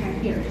is, he can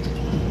hear it.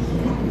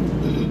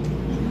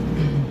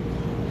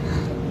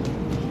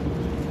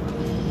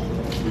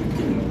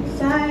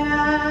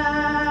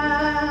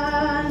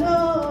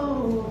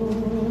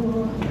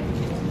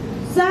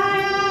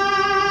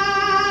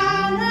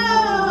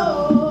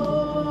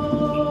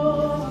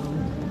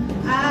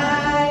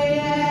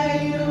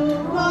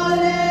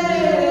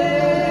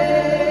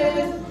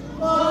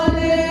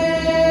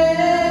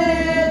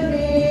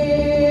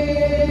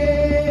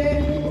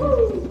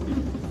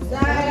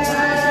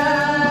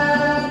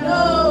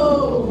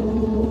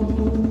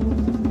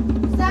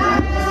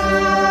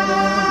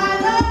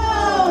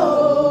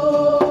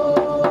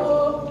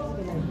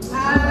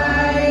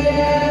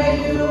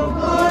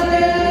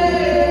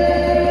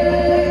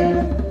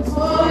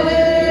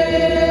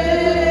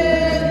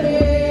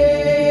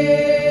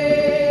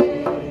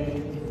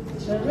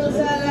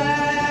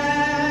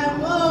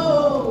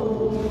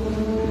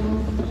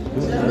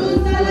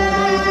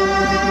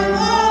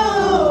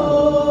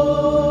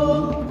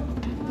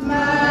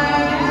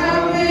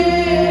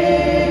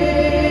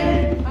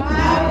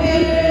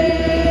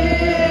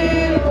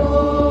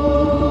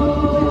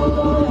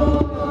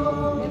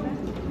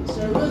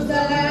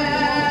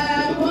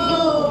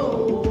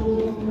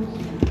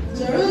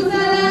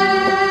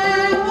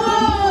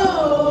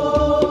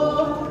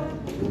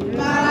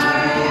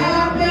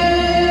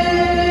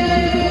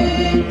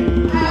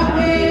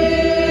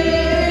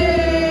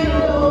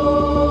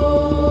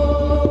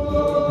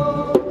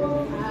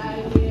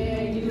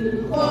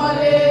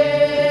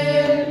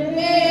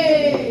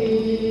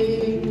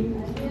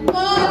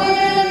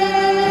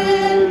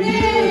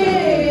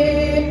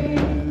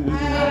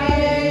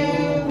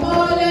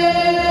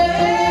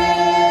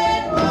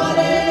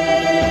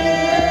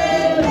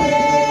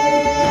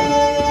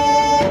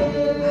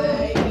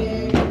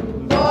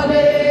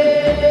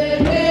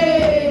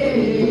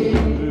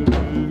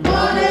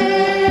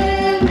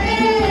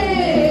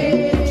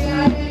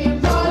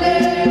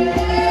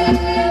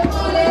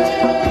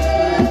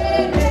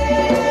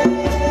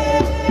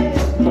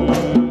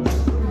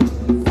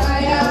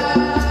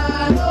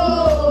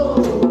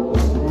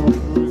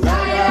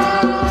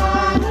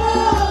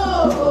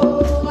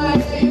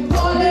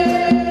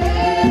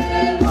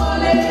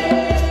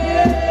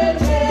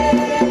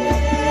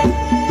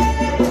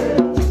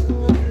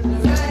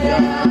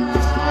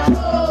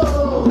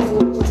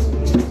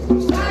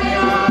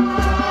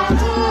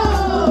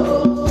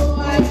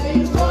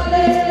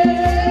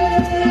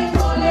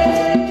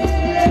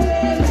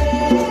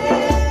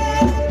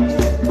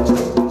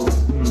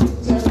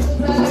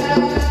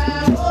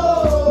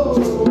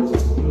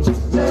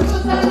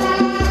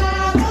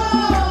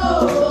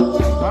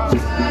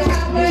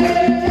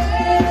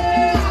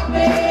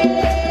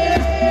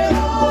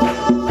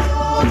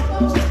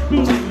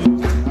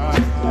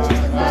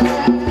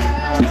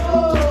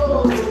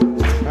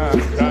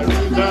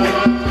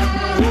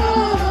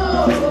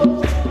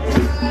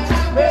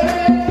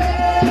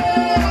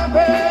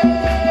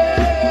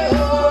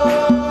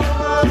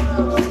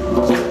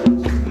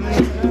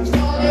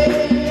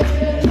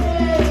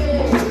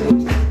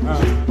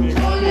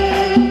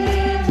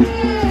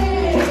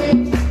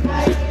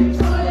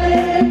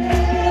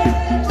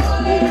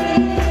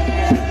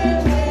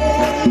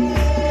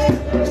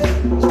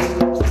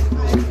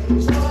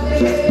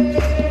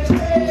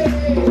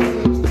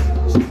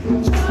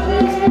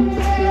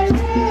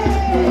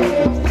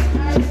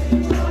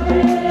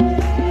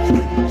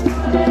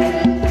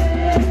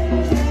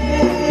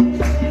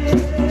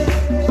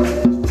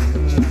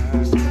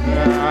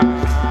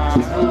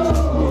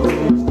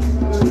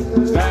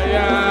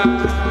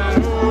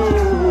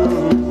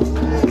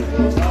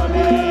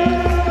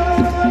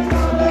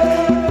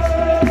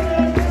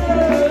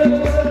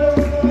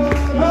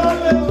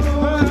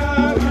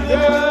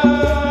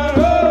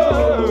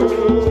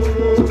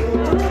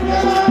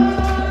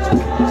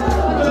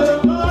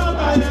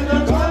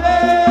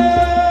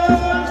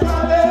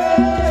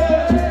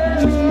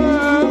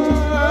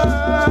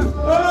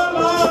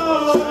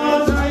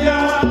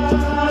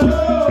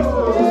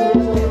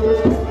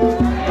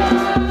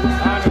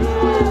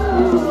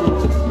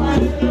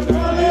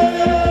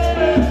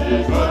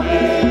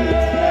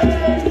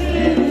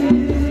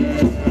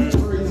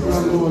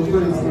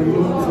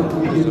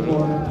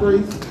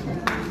 praise.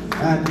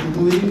 And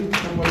doing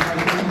someone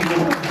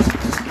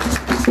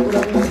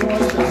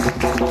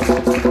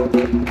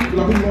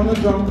like we want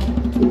to jump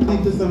quickly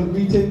to some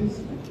greetings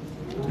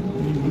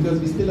because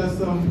we still have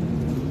some.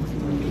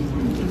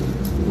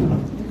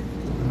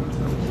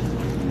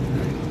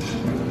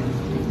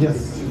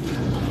 Yes.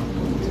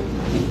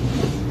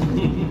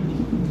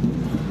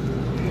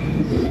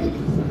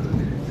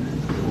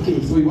 Okay,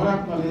 so we want to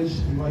acknowledge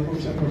Michael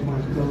Shepherd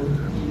Michael,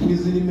 who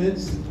is in the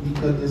midst,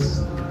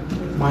 because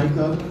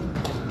Michael, I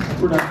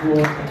pray that God,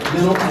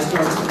 you know, I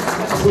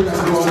pray that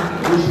God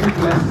richly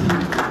bless you,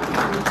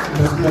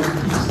 and that He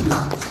keeps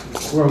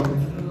you well,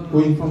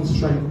 going from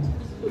strength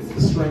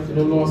to strength. You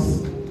know, loss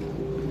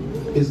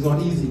is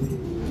not easy,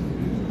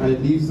 and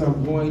it leaves a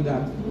void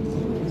that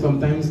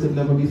sometimes could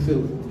never be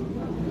filled.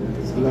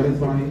 So that is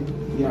why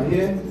we are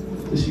here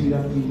to show you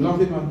that we love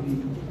Him and we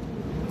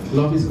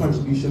love His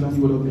contribution that He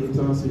would have made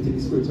to us within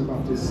the Spiritual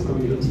Baptist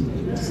community.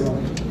 So,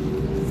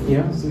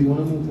 yeah, so we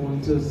want to move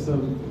on to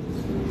some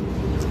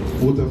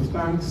vote of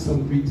thanks,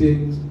 some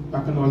greetings,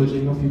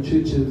 acknowledging of your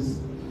churches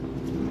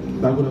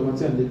that would have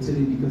attended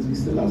today because we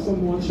still have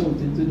some more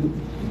shouting to do.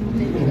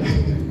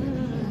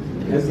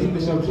 Yes,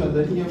 Bishop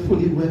Shanda, he ain't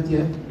fully wet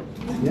yet.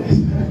 Yes.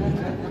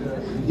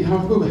 You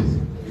have to wet.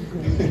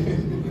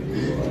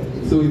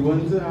 So we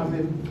want to have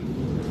him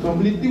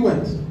completely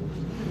wet.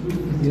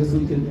 Yes,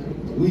 we can.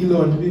 We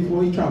learned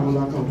before he traveled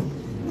back home.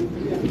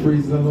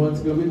 Praise the Lord.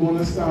 So we want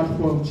to start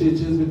from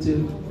churches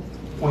within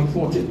point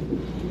 40.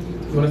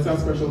 We want to start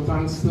special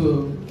thanks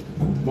to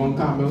Mount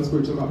Carmel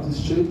Spiritual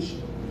Baptist Church.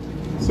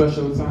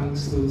 Special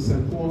thanks to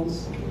St.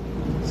 Paul's.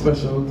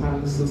 Special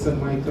thanks to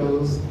St.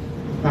 Michael's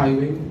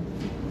Highway.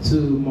 To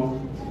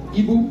Mount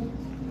Ibu.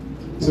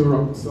 To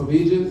Rocks of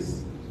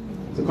Ages.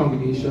 To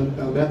Congregation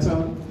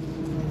Elbeta.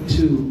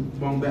 To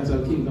Mount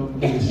Bethel Kingdom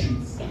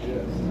Ministries.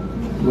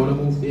 We want to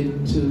move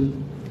into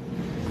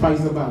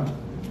Pfizer.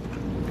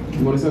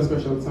 We want to say a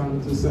special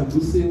thanks to St.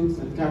 Lucille,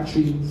 St.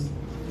 Catherine's,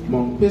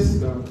 Mount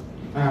Pisgah,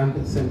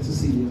 and St.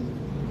 Cecilia.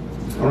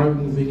 Alright,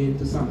 moving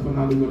into San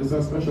Fernando, we want to say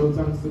a special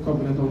thanks to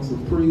Covenant House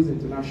of Praise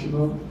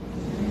International.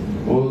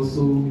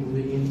 Also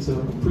moving into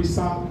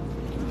Prisa.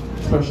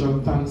 Special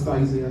thanks to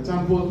Isaiah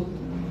Temple.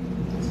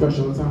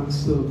 Special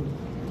thanks to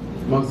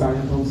Mount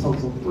Zion House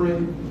of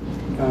Prayer.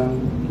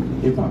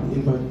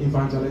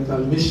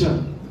 Evangelical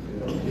Mission.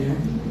 Yeah.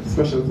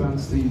 Special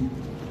thanks to you.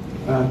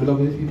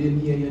 Beloved, if you didn't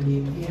hear your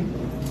name here,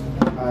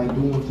 I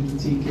don't want you to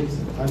take it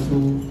as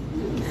though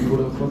you would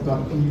have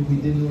forgotten you.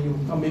 We didn't know you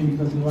were coming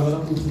because you were a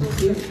lot of persons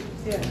here.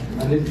 Yeah.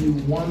 And if you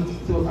want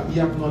to be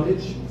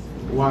acknowledged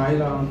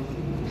while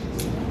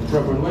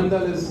Reverend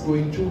Wendell is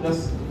going through,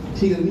 just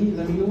tell me,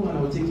 let me know, and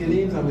I will take your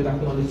names and we'll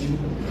acknowledge you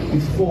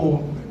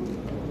before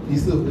the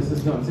service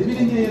is done. So if you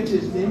didn't hear your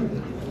church name,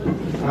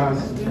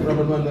 as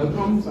Reverend Wendell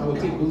comes, I will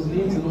take those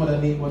names and know the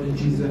name of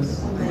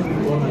Jesus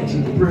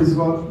Almighty. Praise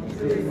God.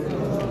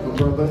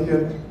 My brother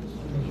here,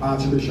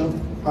 Archbishop.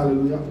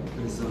 Hallelujah. I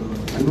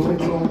know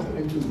it's long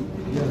time too.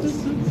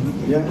 Yes.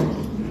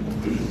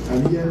 Yeah.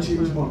 And he ain't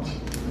changed much.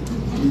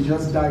 He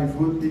just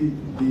divert the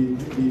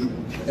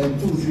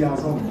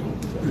enthusiasm.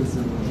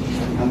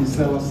 And he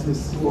tell us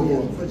his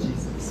word.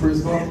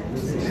 Praise God.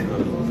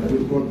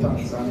 With God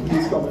thanks. And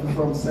he's coming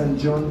from St.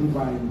 John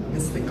Divine.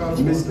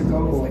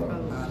 Mystical Order.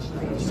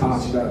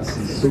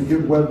 Archdiocese. So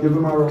give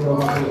him a round of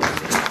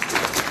applause.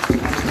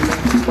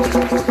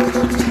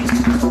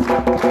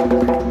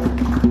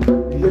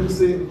 Him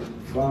say,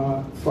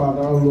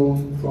 Father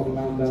alone from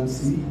land and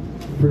sea.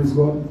 Praise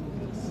God.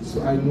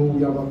 So I know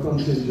we have a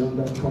contingent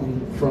that coming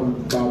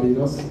from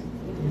Barbados.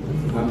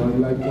 And I'd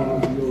like one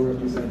of your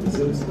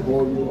representatives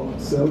or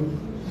yourself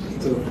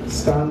to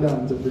stand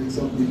and to bring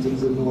some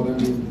greetings in order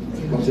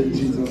name. But in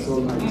Jesus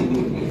Almighty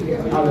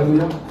name.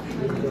 Hallelujah.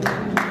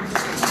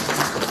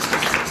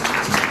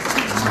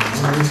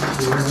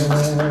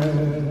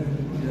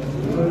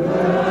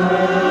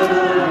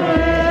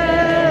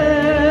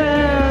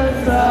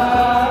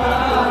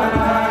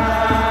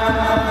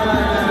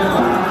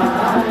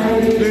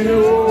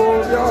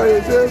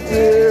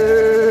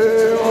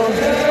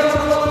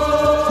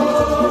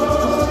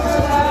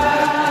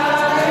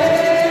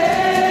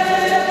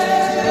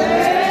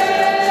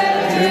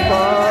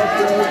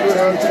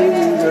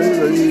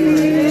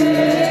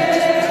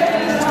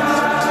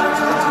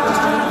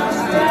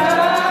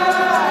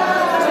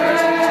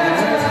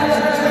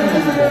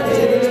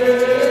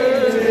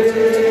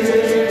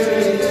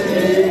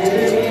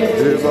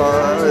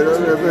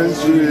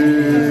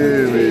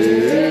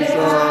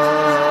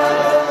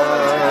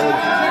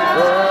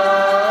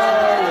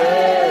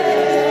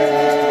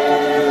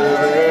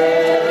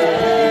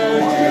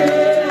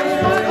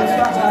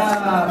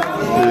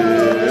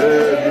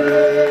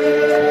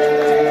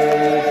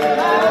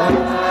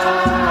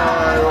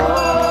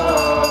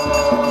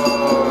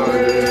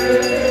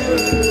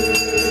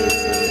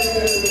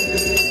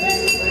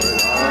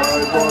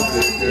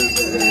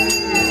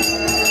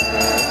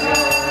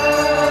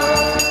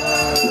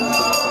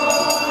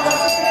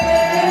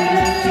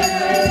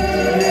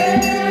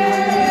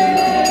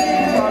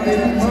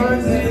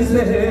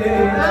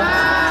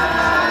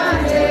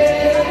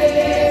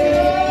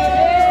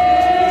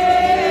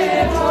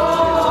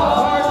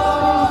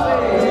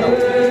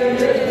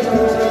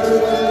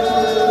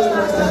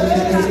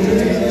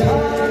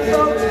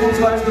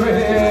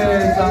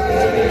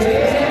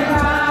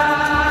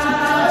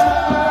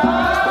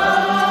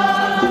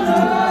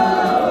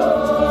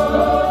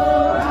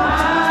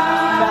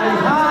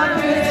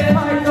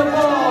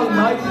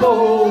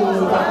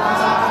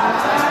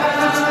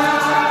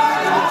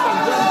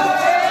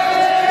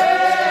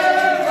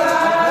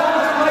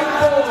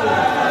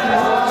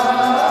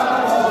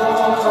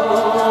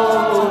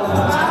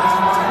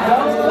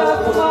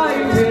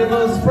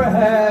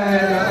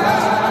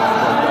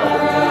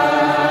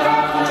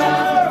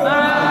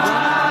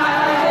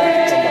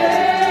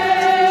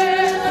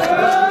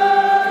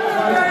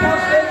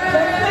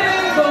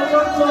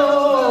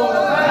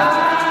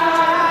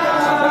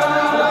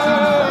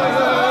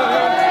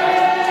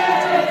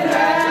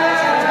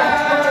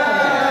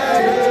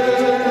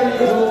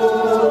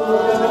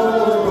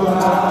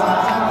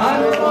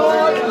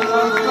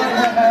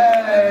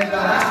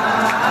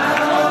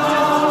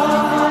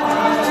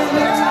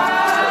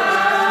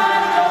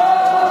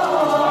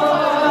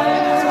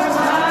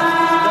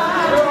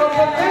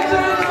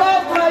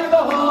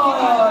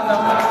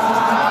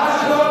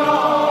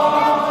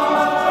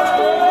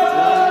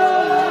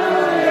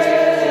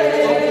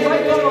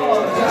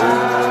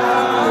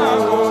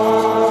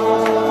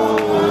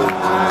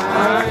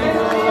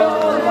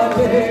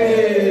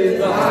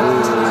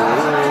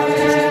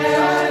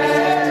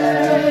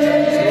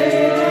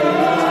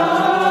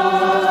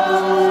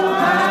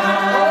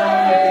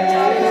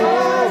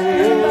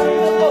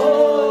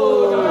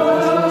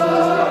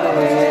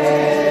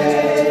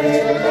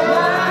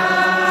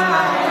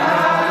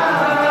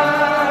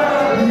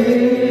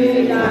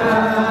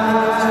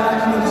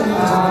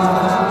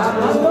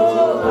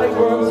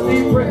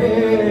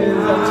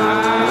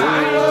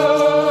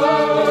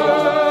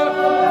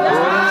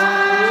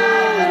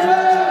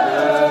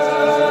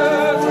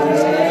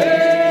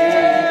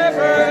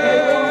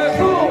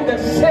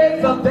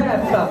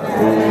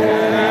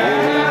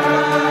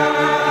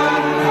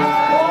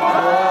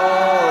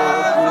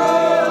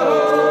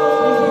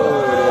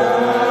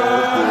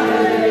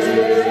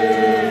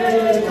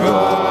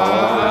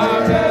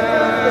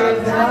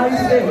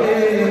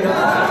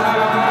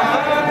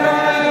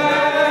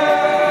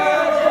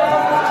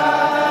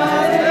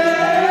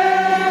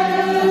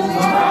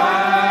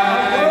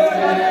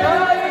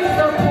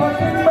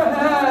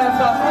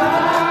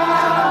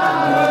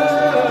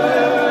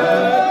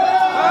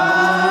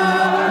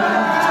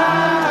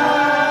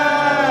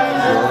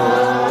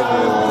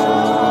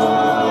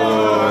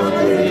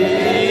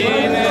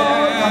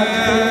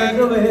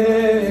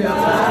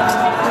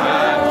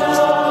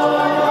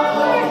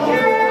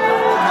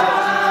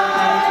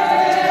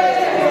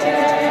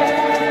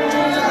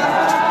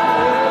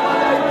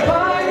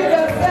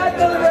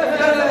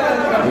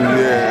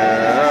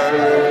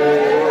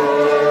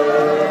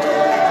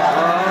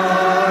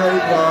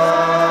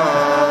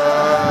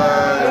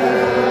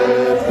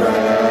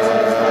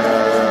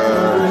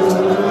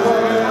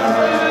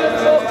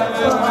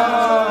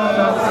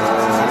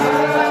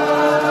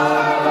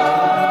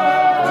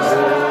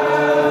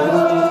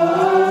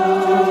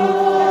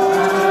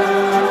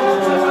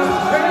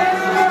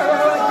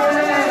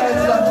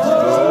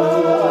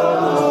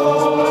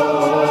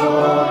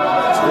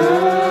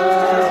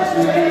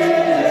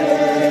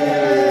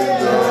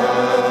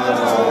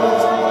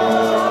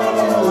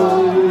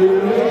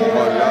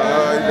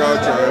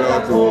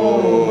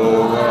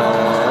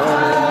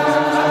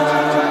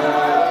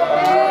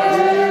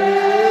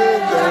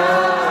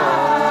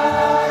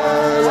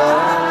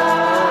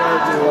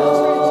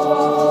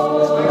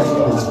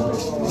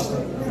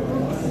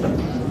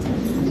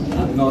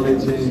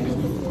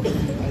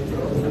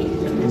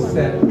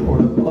 set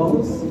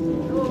protocols.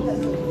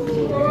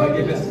 I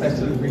give a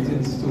special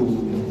greetings to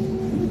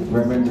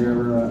Reverend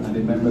Guerra and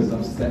the members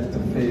of Set to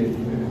Faith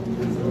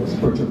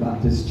Spiritual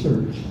Baptist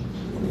Church.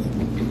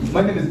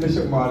 My name is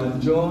Bishop Marlon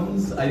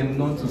Jones. I am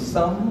known to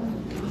some,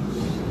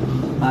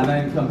 and I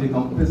am from the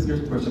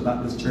Conquistador Spiritual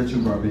Baptist Church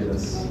in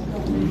Barbados.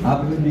 I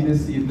have with me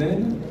this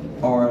evening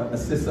our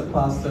Assistant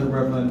Pastor,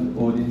 Reverend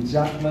Odin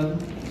Jackman.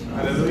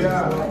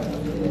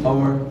 Hallelujah.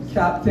 Our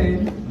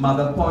Captain,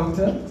 Mother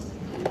Pointer,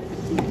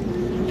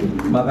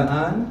 Mother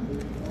Ann,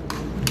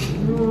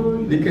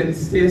 Deacon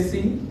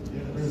Stacy,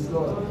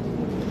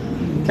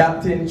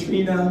 Captain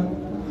Trina,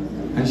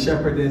 and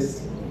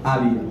Shepherdess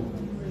Ali.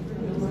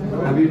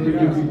 And we bring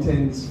you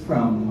greetings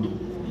from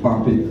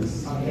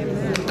Barbados.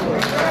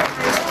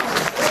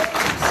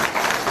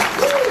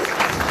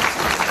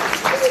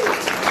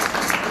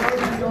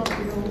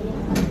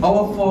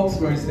 Our folks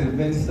were in St.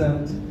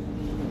 Vincent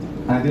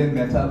and they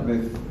met up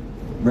with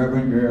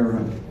Reverend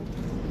Guerra,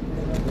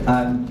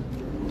 and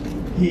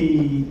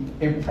he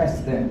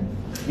impressed them.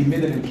 He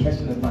made an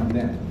impression upon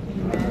them.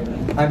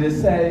 And they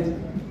said,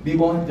 we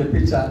want to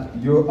preach at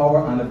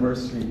our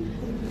anniversary.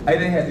 I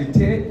didn't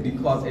hesitate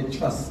because I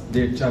trust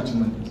their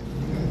judgment.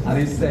 And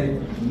he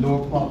said,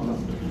 no problem.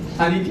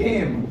 And he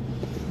came.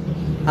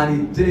 And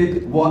he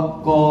did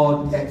what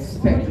God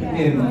expected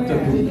him to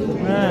do.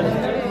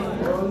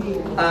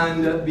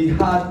 And we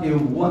had a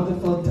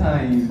wonderful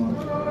time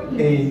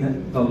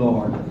in the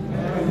Lord.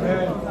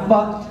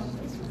 But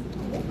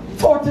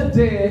for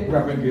today,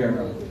 Reverend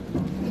Guerra,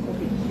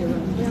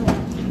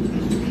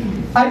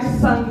 I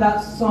sang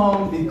that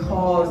song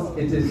because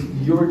it is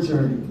your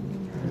journey.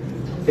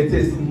 It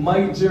is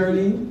my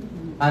journey,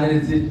 and it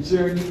is the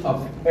journey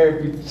of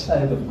every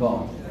child of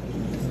God.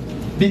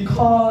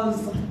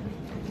 Because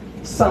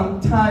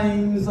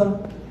sometimes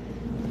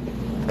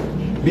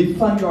we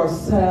find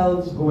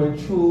ourselves going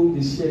through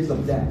the shades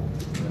of death.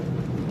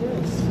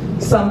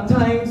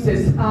 Sometimes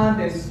His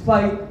hand in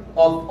spite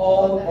of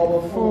all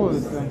our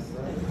foes.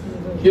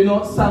 You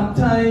know,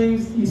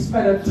 sometimes He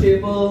spread a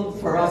table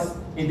for us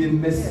in the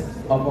midst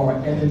of our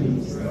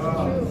enemies.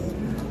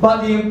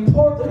 But the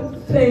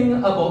important thing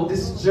about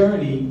this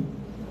journey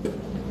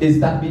is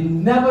that we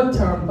never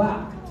turn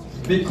back,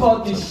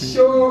 because the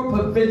sure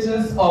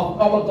provisions of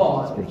our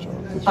God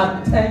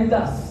attend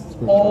us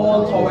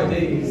all our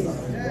days.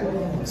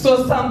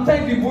 So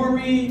sometimes we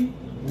worry,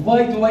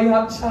 why do I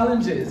have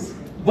challenges?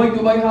 Why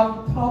do I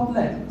have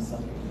problems?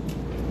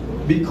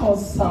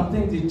 Because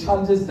sometimes the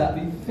challenges that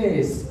we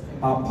face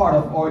are part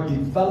of our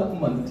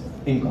development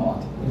in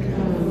God.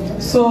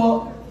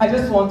 So I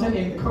just want to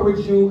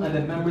encourage you and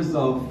the members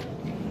of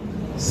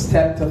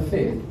Step to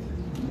Faith.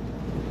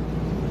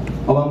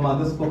 Our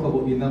mother spoke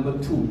about the number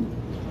 2.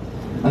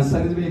 And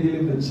sometimes when you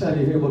live with a child,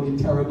 you hear about the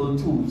terrible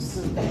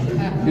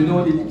 2s. You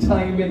know, the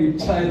time when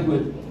the child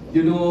would,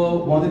 you know,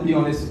 want to be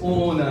on his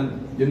own, and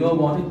you know,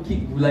 want to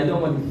keep lie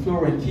down on the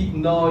floor and keep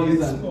noise,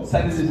 and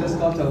sometimes you just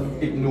got to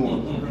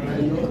ignore.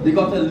 You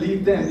got to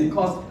leave them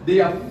because they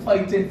are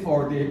fighting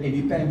for their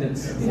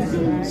independence.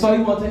 So I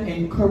want to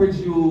encourage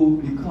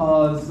you,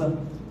 because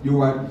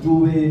you are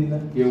doing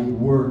a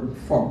work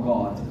for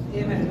God.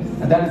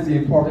 And that is the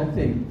important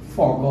thing,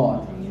 for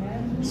God.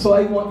 So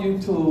I want you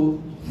to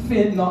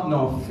faint not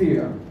nor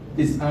fear.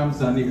 His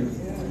arms are near.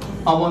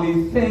 And one of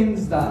the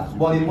things that,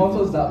 one of the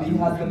mottos that we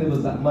had when it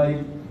was at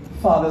my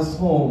father's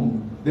home,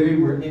 that we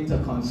were into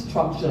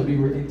construction, we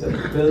were into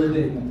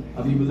building,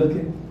 and we were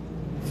looking,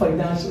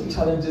 financial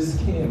challenges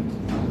came.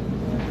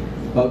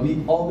 But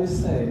we always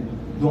say,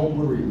 don't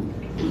worry,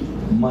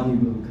 money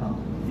will come.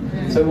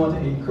 So I want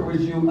to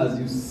encourage you as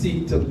you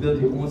seek to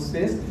build your own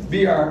space.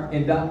 We are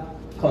in that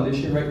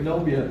condition right now.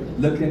 We are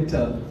looking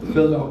to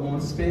build our own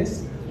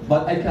space.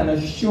 But I can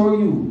assure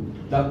you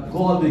that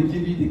God will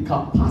give you the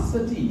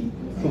capacity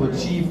to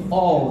achieve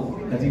all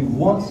that He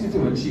wants you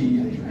to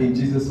achieve in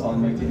Jesus'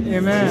 almighty name.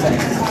 Amen.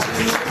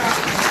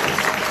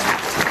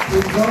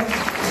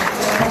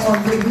 Come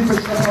on, give him a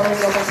shout of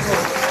applause.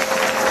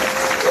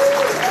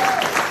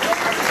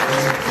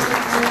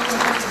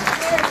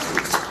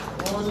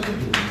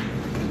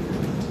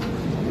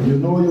 You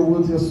know you're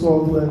worth your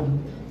salt when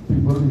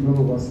people even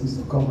overseas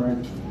to come,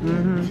 right?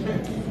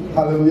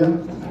 Hallelujah.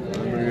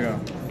 Hallelujah.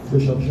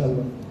 Bishop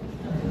Sheldon.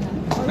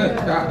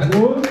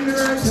 Hold me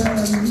right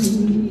hand,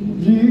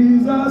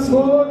 Jesus,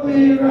 hold me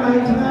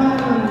right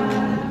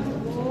hand.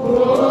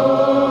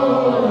 Oh,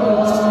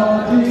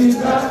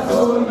 Jesus,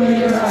 hold me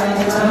right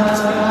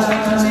hand.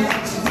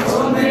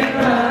 Hold me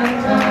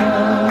right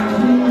hand.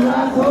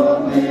 Jesus,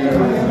 hold me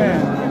right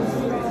hand.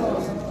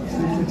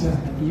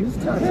 You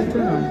started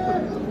to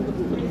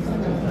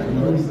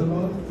Praise the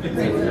Lord.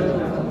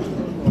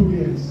 2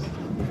 years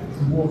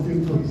to walk in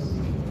place.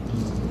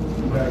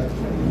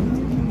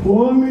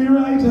 Hold me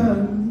right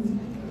hand,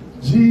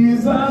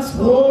 Jesus,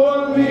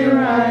 hold me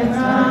right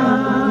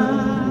hand.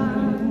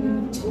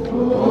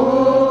 Oh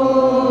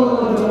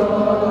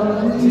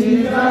Lord,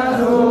 Jesus,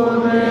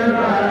 hold me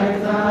right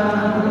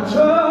hand.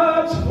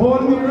 Church,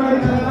 hold me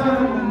right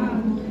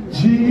hand,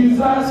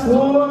 Jesus,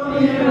 hold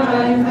me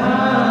right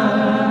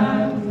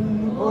hand.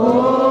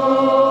 Oh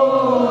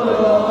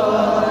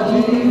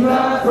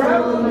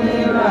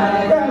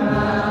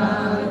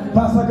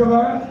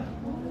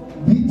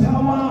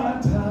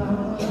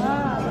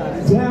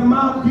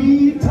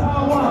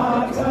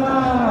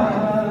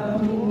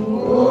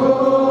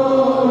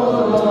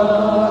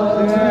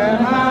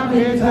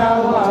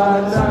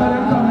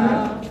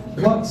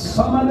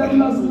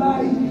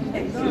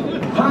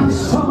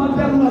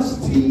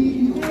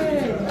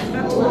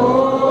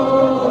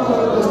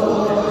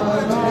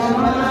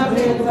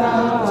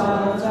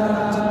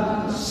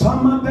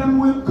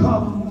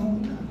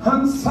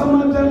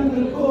some of them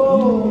will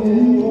go.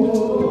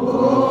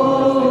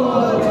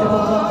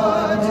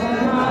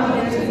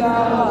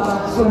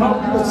 So now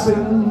we will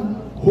sing,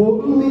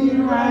 hold me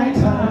right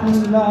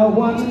hand, I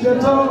want you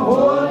to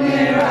hold me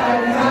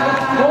right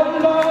hand. Oh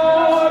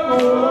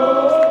Lord, oh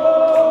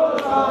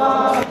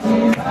Lord,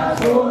 Jesus,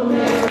 hold me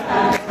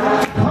right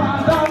hand.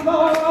 Father,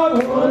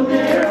 Lord, hold me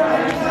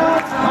right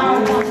hand. I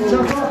want you to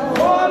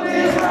hold me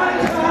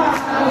right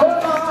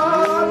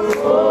hand.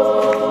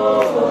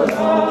 Oh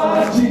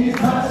Lord,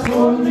 Jesus,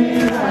 hold me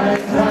right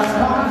hand.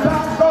 Father,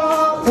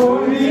 God,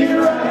 hold me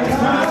right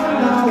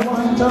hand. I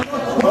want you to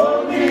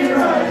hold me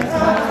right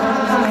hand.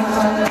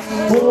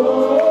 Oh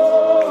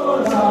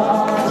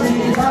Lord,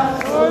 Jesus,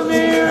 hold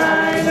me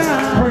right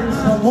hand. Praise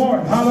the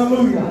Lord.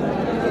 Hallelujah.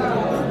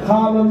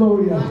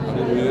 Hallelujah.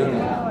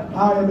 I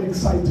am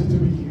excited to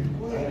be here.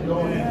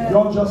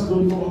 Y'all just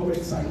don't know how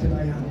excited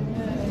I am.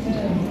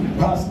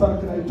 Pastor,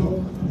 can I talk?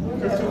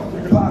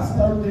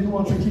 Pastor didn't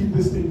want to keep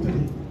this thing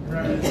today.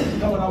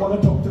 Now I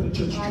want to talk to the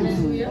church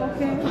truth.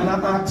 And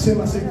I asked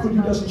him, I said, could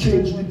you just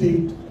change the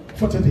date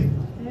for today?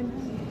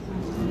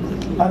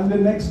 And the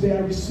next day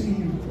I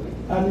received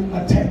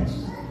a text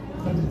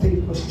that the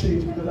date was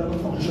changed because I have a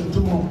function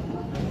tomorrow.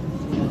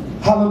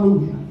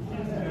 Hallelujah.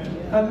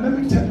 And let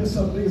me tell you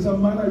something, there's a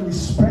man I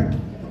respect.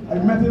 I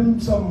met him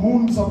some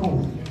moons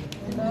ago.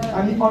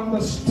 And he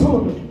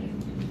understood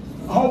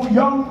how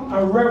young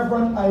and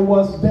reverent I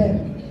was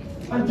then.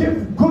 And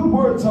gave good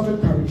words of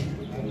encouragement.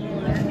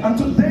 And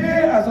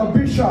today as a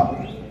bishop,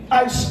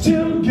 I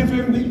still give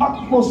him the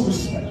utmost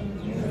respect.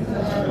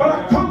 But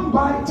I come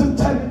by to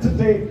tell you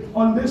today,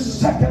 on this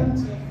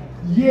second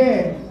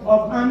year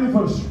of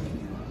anniversary,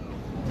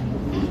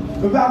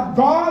 that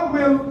God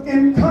will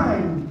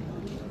incline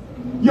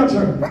your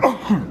journey.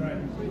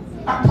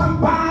 I come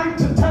by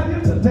to tell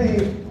you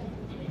today,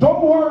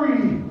 don't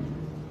worry,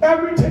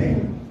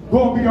 everything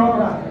will be all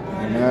right.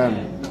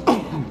 Amen.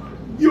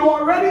 You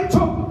already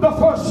took the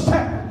first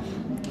step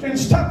in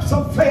steps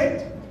of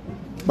faith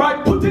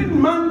by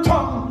putting man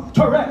tongue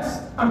to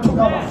rest and to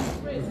God.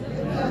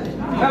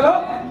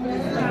 Hello?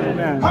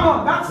 Amen. Come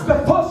on, that's the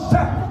first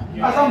step.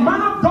 As a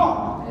man of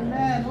God,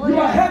 you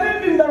are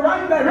headed in the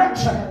right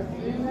direction.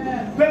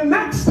 Amen. The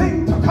next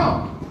thing to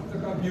come.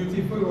 Took a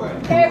beautiful way.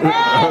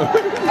 Hallelujah.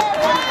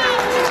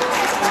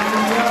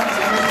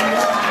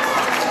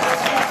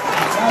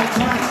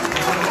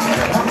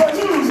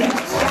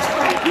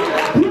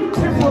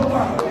 Beautiful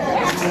one.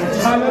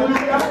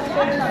 Hallelujah.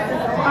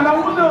 And I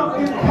want to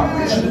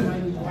encourage you.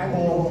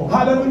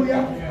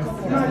 Hallelujah.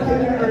 When I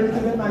came here early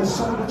today, I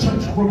saw the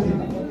church working.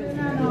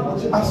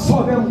 I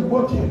saw them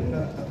working.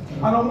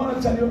 And I want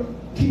to tell you,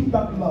 keep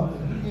that love,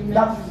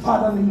 that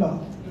fatherly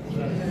love.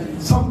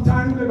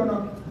 Sometimes they're going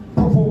to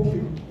provoke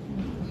you.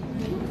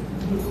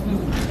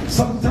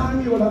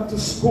 Sometimes you will have to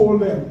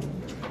scold them.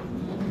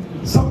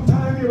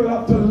 Sometimes you will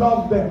have to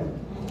love them.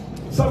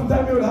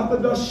 Sometimes you will have to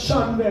just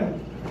shun them.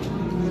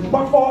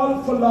 But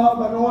all for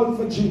love and all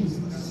for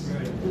Jesus.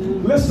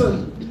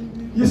 Listen,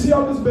 you see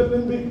how this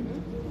building big?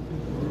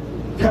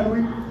 Can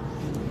we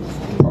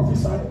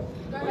prophesy?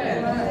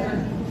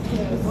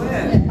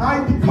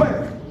 I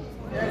declare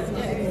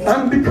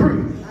and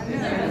decree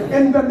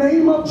in the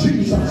name of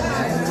Jesus,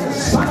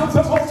 Son of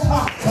the Most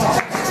High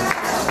God,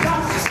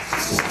 that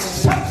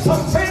steps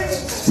of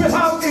faith will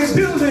have a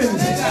building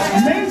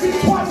maybe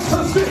twice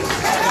as big in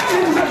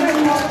the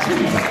name of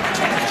Jesus.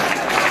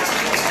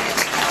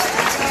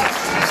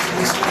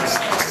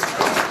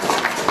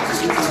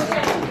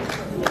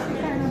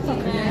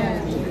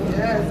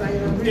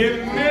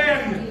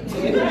 Amen.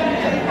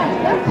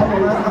 Come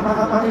on, I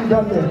ain't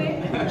done there.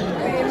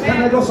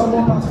 Can I go some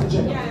more, Pastor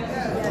Jay?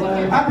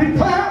 I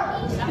declare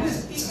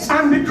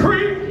and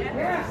decree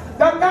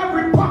that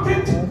every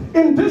pocket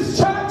in this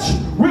church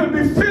will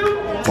be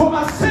filled to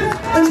assist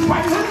in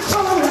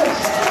financial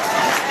relation.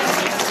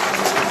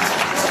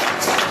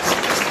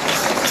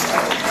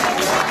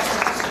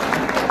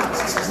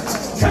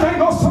 Can I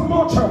go some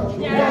more, church?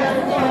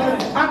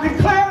 I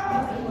declare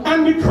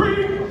and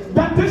decree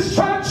that this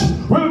church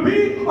will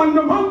be on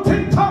the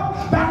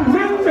mountaintop that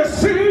men may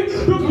see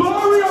the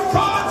glory of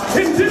God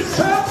in this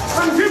church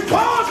and give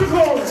God the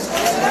glory.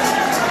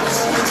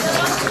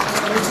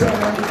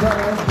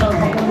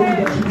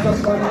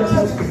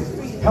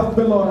 Help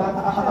me, Lord.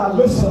 I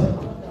listen.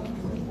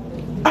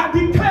 I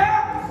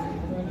declare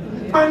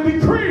and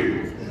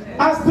decree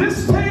as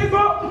this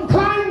table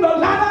climbed the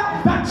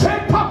ladder that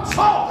Jacob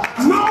saw,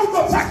 now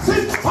the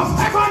blessing of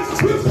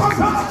heaven will come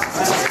down.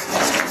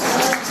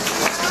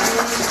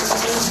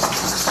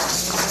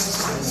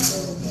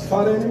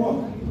 Father, anyone?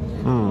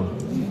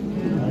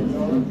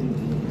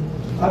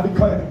 I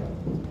declare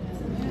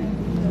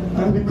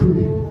and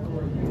decree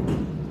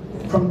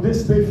from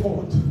this day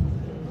forth,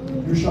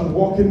 you shall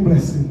walk in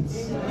blessings.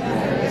 In the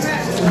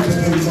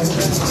name of Jesus.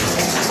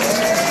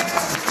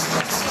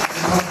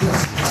 God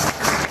bless you.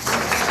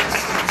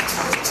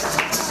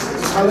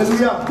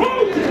 Hallelujah.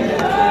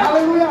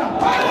 Hallelujah.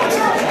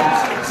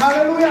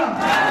 Hallelujah.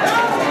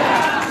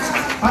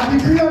 I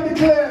decree and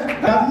declare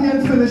that he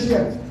ain't finished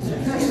yet.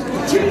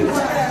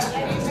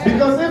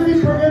 Because if he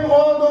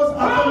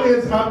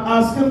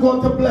asking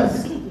God to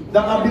bless,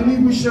 that I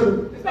believe we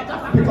should pick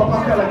up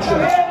a collection.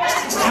 I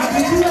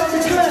decree and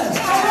declare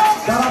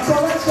that a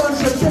collection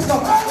should pick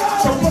up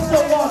to put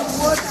the watch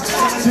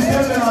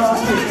depending on our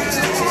faith.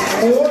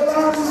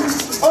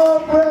 Oh,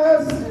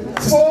 press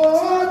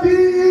for the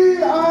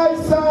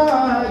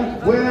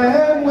eyesight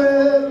when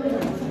will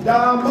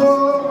the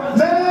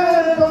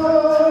moment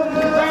come?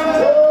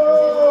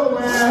 Oh,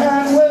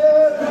 when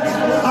will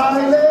I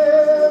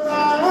lay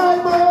my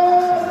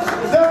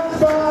burden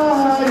by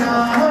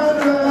and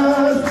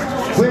rest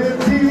with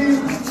thee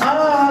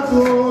at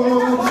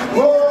home,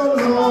 oh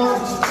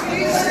Lord.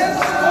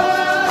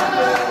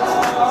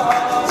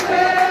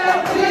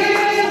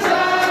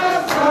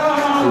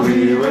 We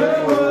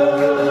will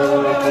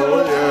work,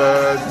 oh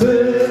yes.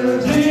 Till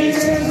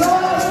Jesus,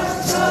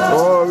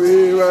 Oh, we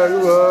will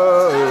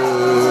work.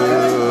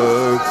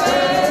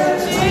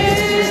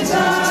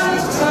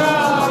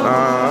 I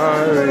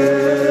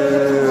will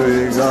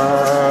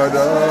God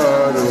alone.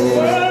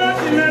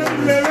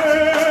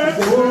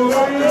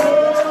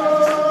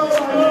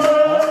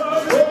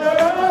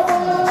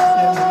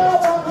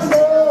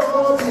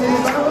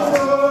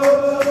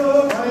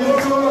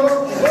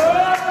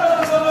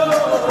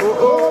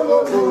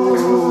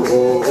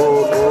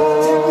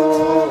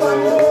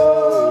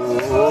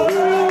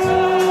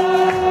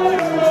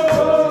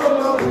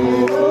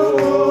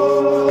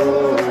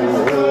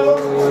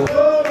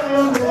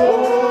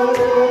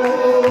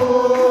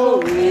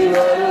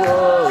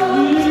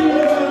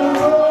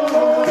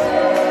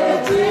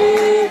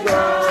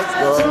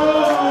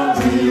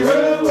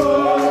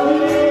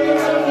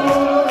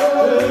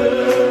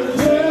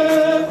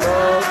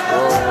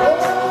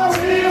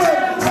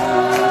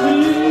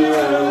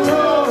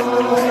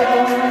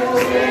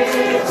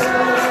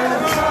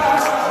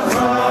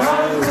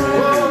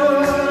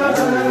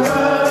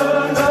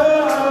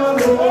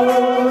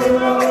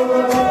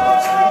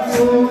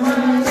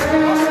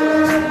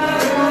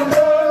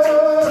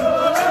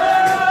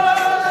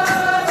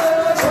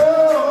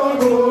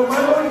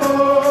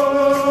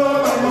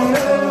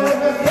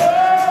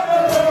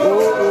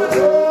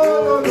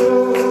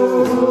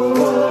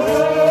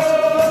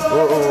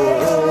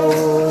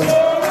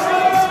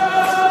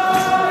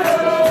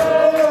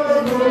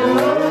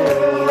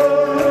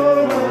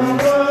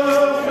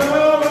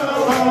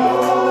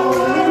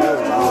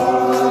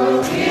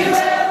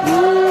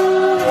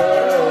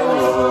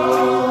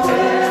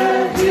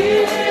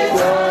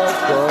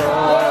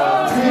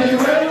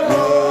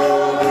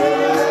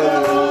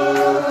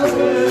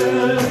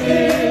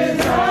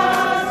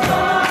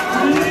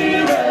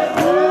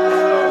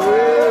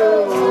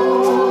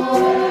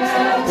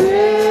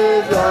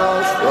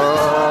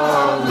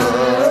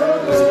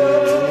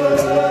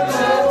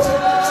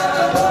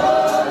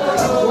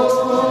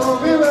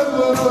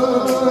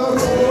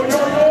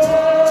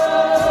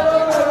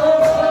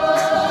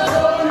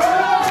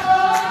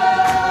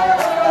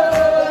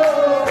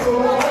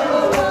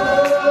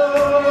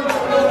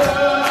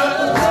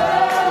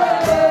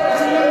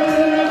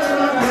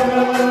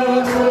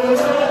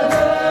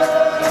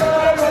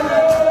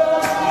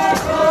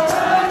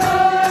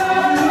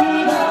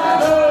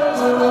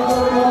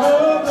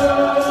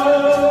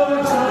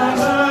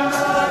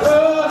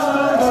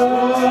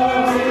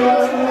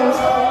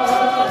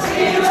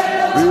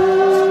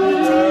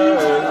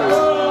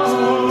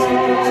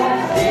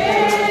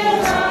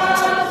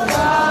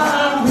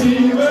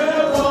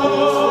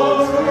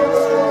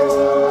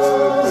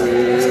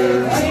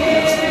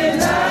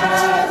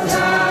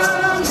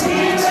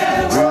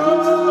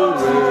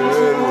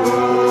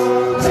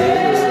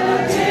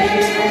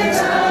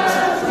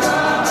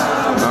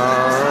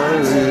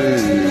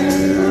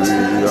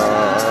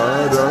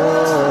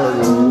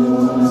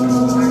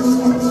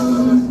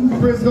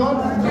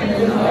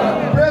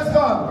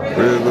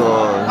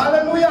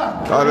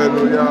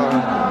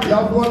 Hallelujah. You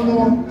have one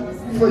more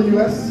for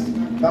US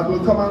that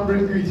will come and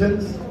bring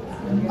greetings.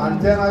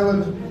 And then I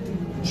will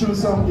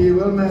choose some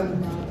able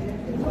men,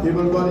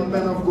 able-bodied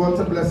men of God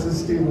to bless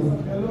this table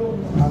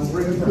and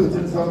bring the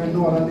curtains down in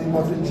no other name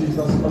but in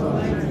Jesus'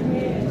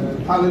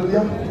 name.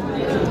 Hallelujah.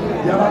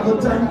 You have a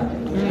good time?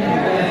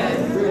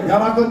 Yes. You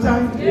have a good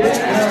time?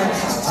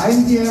 Yes.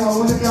 I'm here. I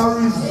want to hear a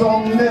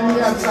resounding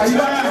yes. Are you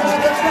ready?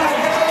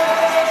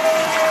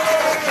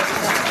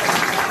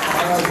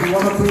 We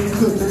want to bring the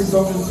curtains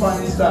down in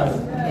fine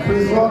style.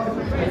 Praise God.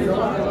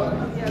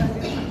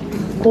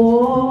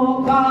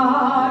 Oh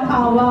God,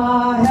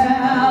 our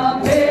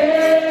help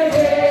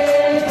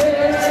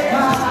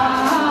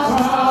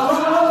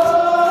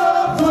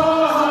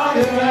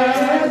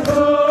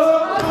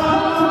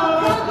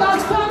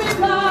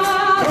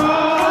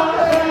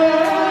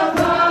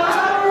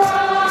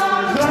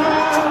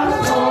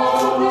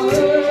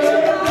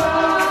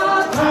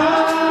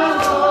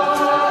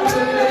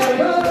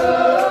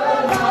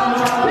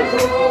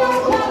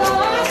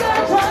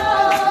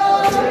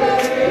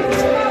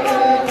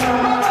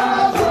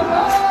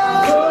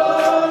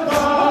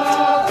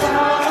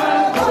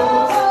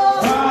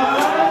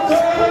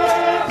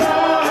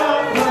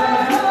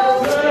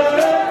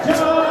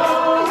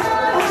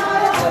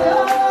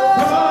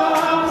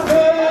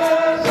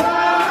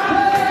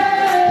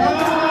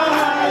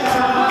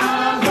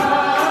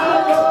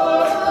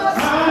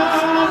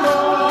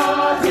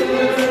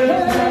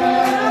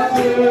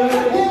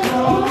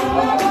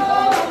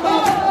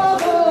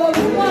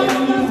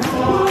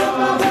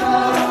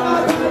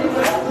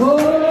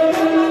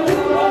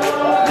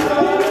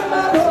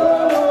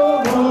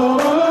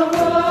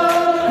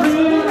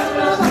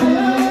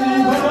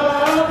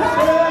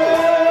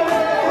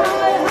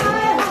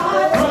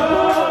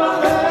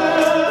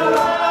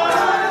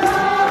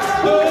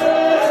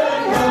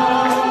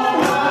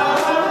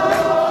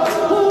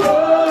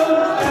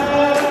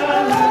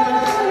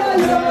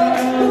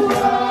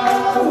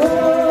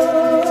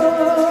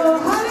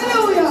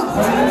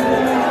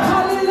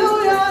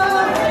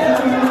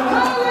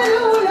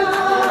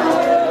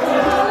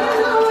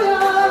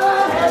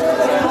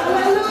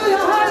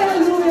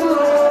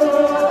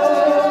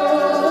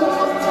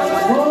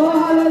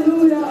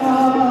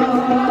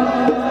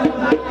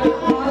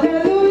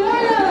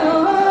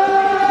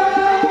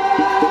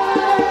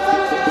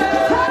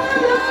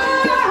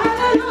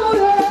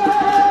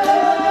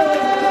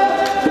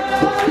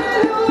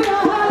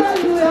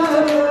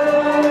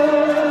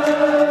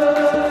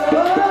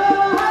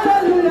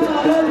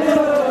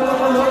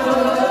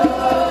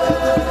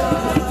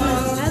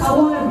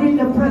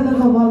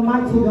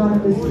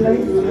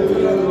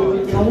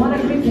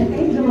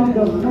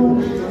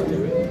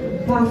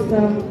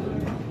Pastor,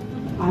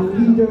 our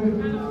leader,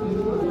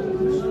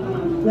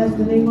 bless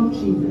the name of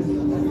Jesus.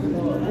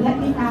 And let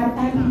me add,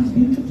 and he's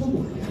beautiful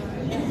wife.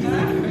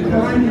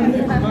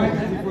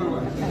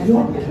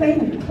 Lord, claim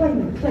it.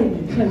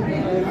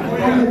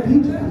 And the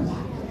beautiful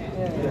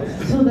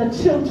wife. To the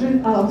children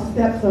of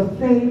Steps of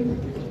Faith,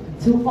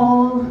 to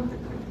all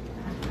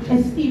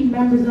esteemed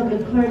members of the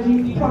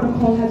clergy,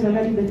 protocol has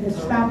already been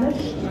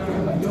established.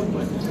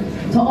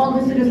 To all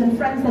visitors and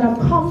friends that have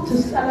come to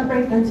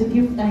celebrate and to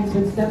give thanks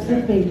with Steps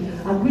of Faith,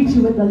 I greet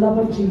you with the love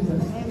of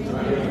Jesus.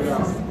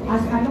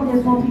 I know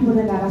there's more people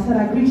than that. I said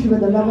I greet you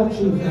with the love of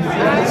Jesus.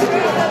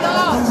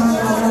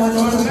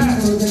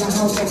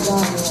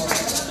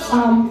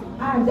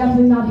 I am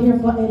definitely not here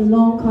for a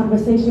long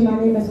conversation. My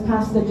name is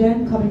Pastor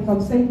Jen, coming from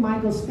St.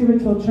 Michael's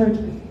Spiritual Church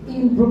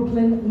in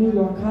Brooklyn, New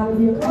York.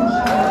 Hallelujah.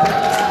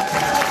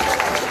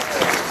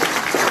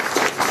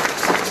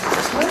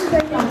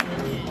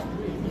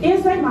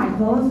 In St.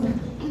 Michael's,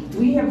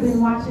 we have been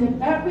watching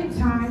every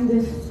time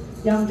this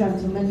young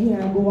gentleman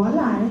here go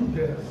online.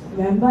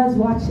 Members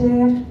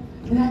watching,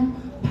 and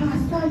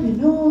Pastor, you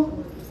know,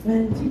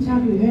 when teacher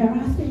you hear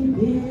us say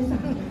this,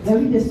 then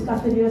we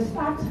discuss it, you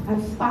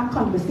start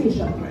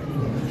conversation.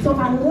 So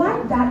I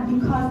like that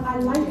because I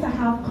like to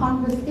have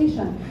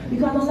conversation.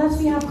 Because unless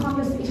we have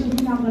conversation,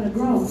 we're not going to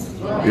grow.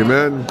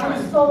 Amen.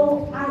 And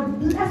so I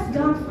bless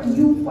God for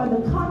you for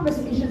the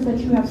conversations that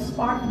you have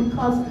sparked,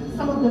 because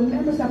some of the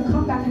members have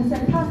come back and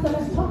said, Pastor,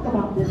 let's talk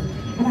about this.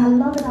 And I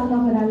love it, I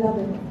love it, I love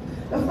it.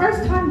 The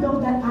first time though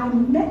that I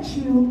met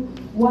you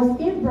was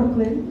in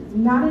Brooklyn,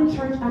 not in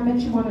church. I met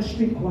you on a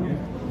street corner.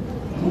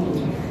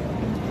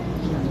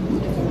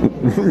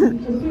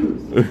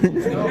 Confused.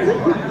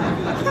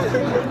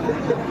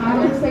 I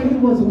didn't say he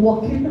was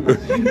walking a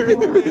street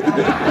corner.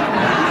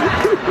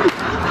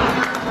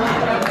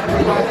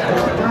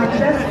 I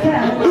just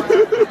said,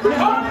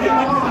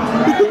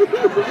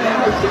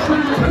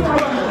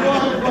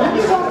 let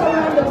me walk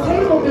around the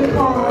table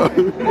because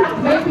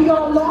maybe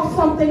y'all lost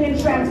something in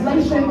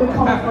translation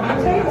because of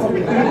the table.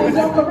 Let me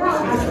walk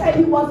around. I said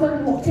he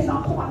wasn't walking a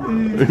corner.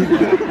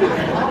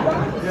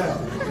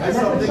 Let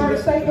the church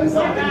say the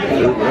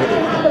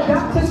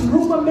Baptist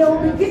rumor mill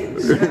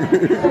begins. So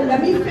let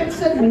me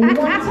fix it one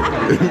time.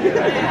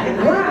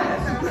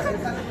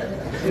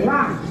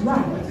 Right.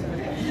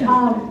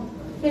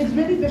 It's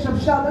really Bishop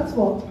Sheldon's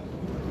fault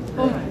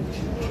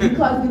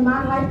because the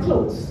man likes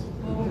clothes.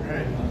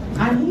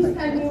 And he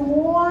sent me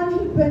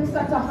one big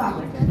set of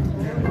fabric.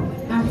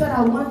 I said,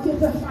 I want you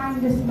to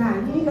find this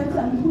man. He didn't even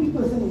tell me who the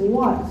person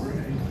was.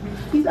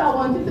 He said, I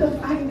want you to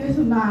find this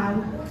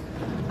man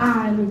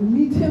and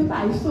meet him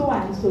by so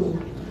and so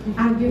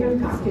and give him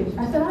package.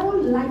 I said, I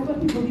don't like when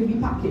people give me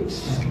package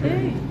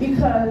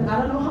because I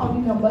don't know how the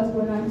numbers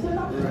go and turn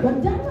up.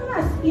 But then when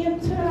I see him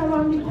turn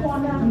around the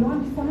corner and you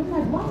understand, I'm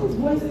like, why is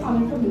voice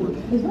coming from me?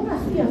 It's when I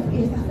see a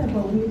face, I said,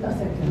 but wait a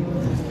second.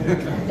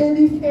 And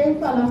this same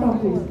fella from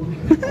Facebook.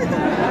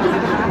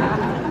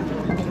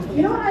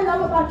 You know what I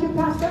love about you,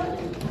 Pastor?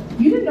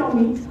 You didn't know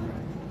me,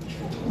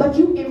 but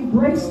you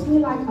embraced me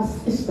like a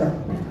sister.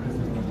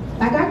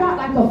 Like I got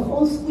like a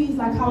full squeeze,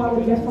 like how I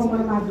would get from one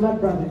of my blood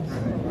brothers.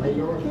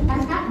 And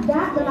at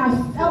that, when I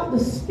felt the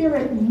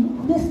spirit,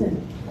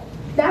 listen,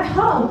 that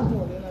hug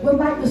was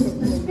like the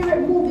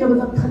spirit moved, there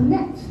was a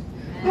connect.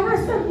 And I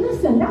said,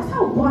 listen, that's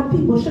how God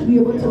people should be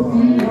able to feel.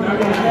 And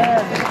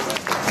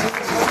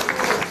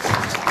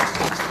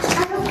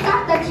the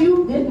fact that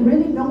you didn't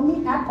really know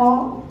me at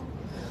all,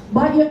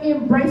 but you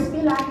embraced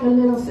me like your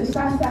little sister.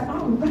 I said,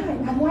 all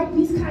right, I like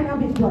these kind of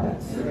big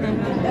brothers.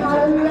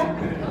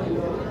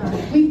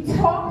 We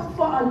talked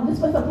for, this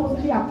was supposed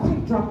to be a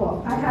quick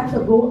drop-off. I had to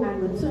go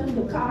and return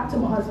the car to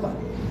my husband.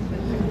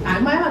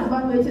 And my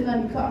husband waiting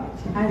in the car.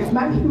 And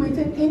my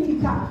waiting in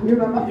the car, you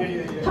remember?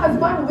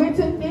 Husband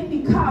waiting in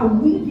the car.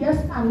 We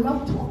just and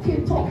love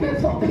talking. And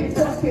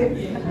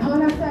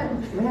when I said,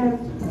 well,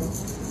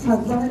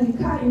 husband in the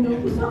car, you know,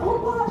 he said, oh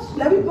gosh,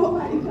 let me go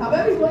by the car.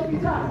 Let me go in the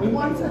car. We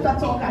want to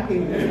talk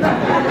again.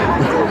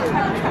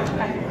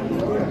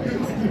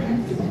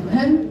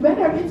 And when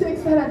everything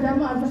said at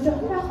them, I said,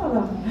 who that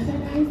fella? I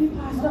said, I is the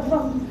pastor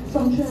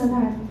from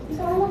Trinidad. He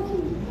said, I like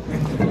you.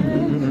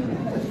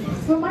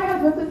 For my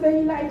husband to say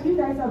he likes you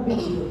guys are big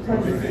deal.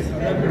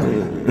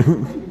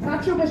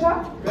 Not true, Bishop?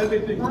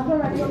 Not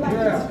already. You like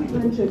to speak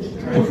in church.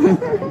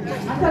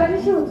 I'm telling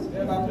the truth.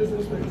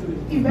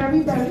 He's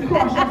very, very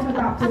cautious with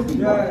Baptist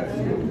people.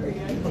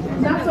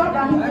 That's what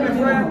that he's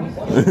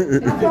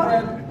doing. That's what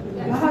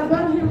my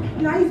husband,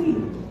 he's not easy.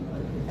 You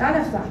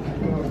understand?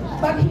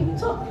 But he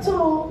took to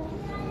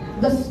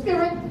the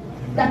spirit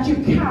that you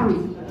carry.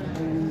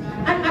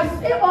 And I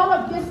say all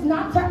of this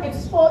not to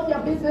expose your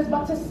business,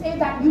 but to say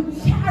that you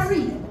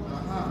carry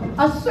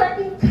a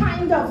certain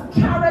kind of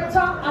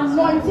character,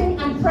 anointing,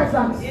 and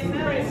presence.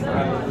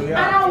 And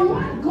I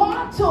want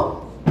God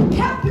to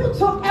help you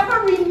to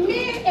ever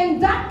remain in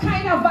that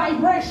kind of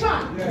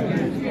vibration.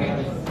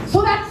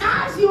 So that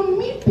as you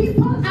meet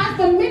people, as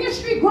the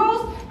ministry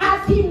grows,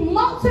 as He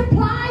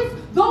multiplies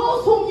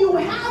those whom you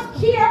have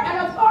care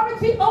and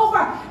authority over,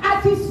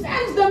 as He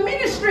sends the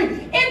ministry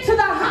into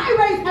the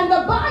highways and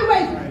the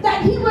byways,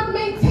 that He would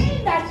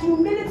maintain that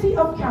humility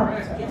of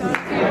character.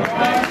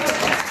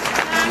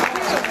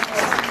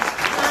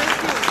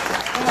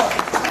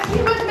 That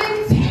He would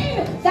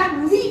maintain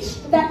that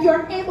reach that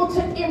you're able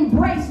to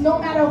embrace no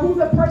matter who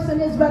the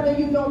person is, whether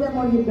you know them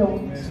or you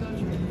don't.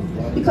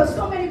 Because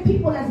so many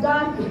people, as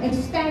God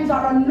expands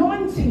our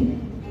anointing,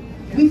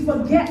 we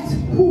forget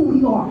who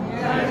we are.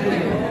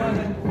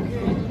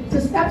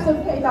 To Steps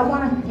of Faith, I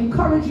want to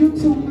encourage you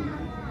to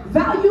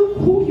value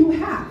who you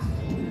have.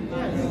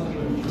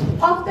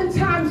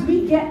 Oftentimes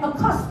we get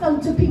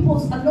accustomed to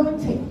people's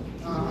anointing.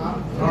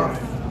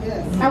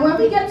 And when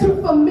we get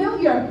too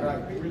familiar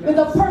with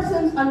a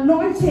person's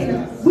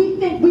anointing, we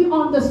think we're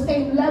on the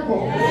same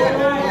level.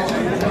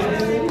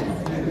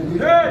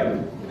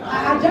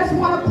 I just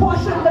want to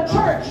caution the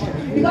church,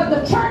 because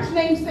the church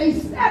name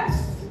says Steps.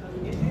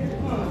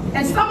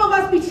 And some of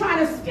us be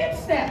trying to skip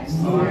steps.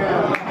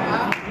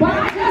 But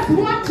I just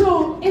want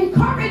to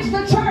encourage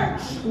the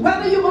church,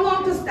 whether you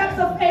belong to Steps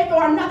of Faith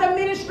or another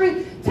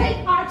ministry, take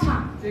our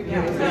time.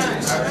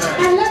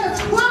 And let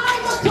us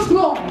climb up to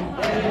glory.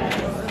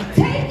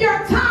 Take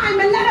your time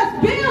and let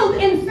us build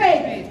in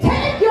faith.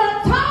 Take your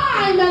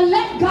time and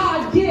let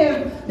God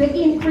give the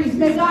increase.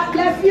 May God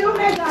bless you.